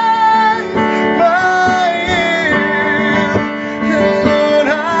amazed by you. Lord,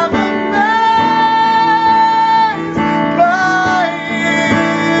 I'm amazed by you.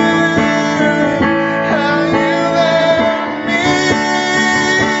 How you love me.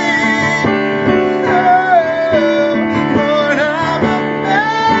 Oh, Lord, I'm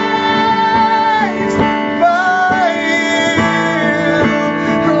amazed by you.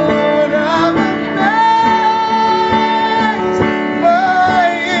 Lord, I'm amazed by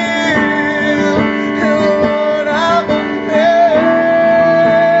you. Lord, I'm amazed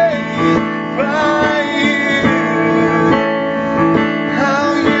by you. How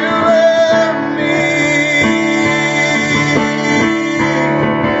you love me.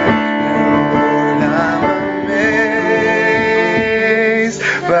 Lord, I'm amazed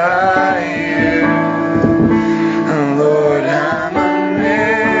by you.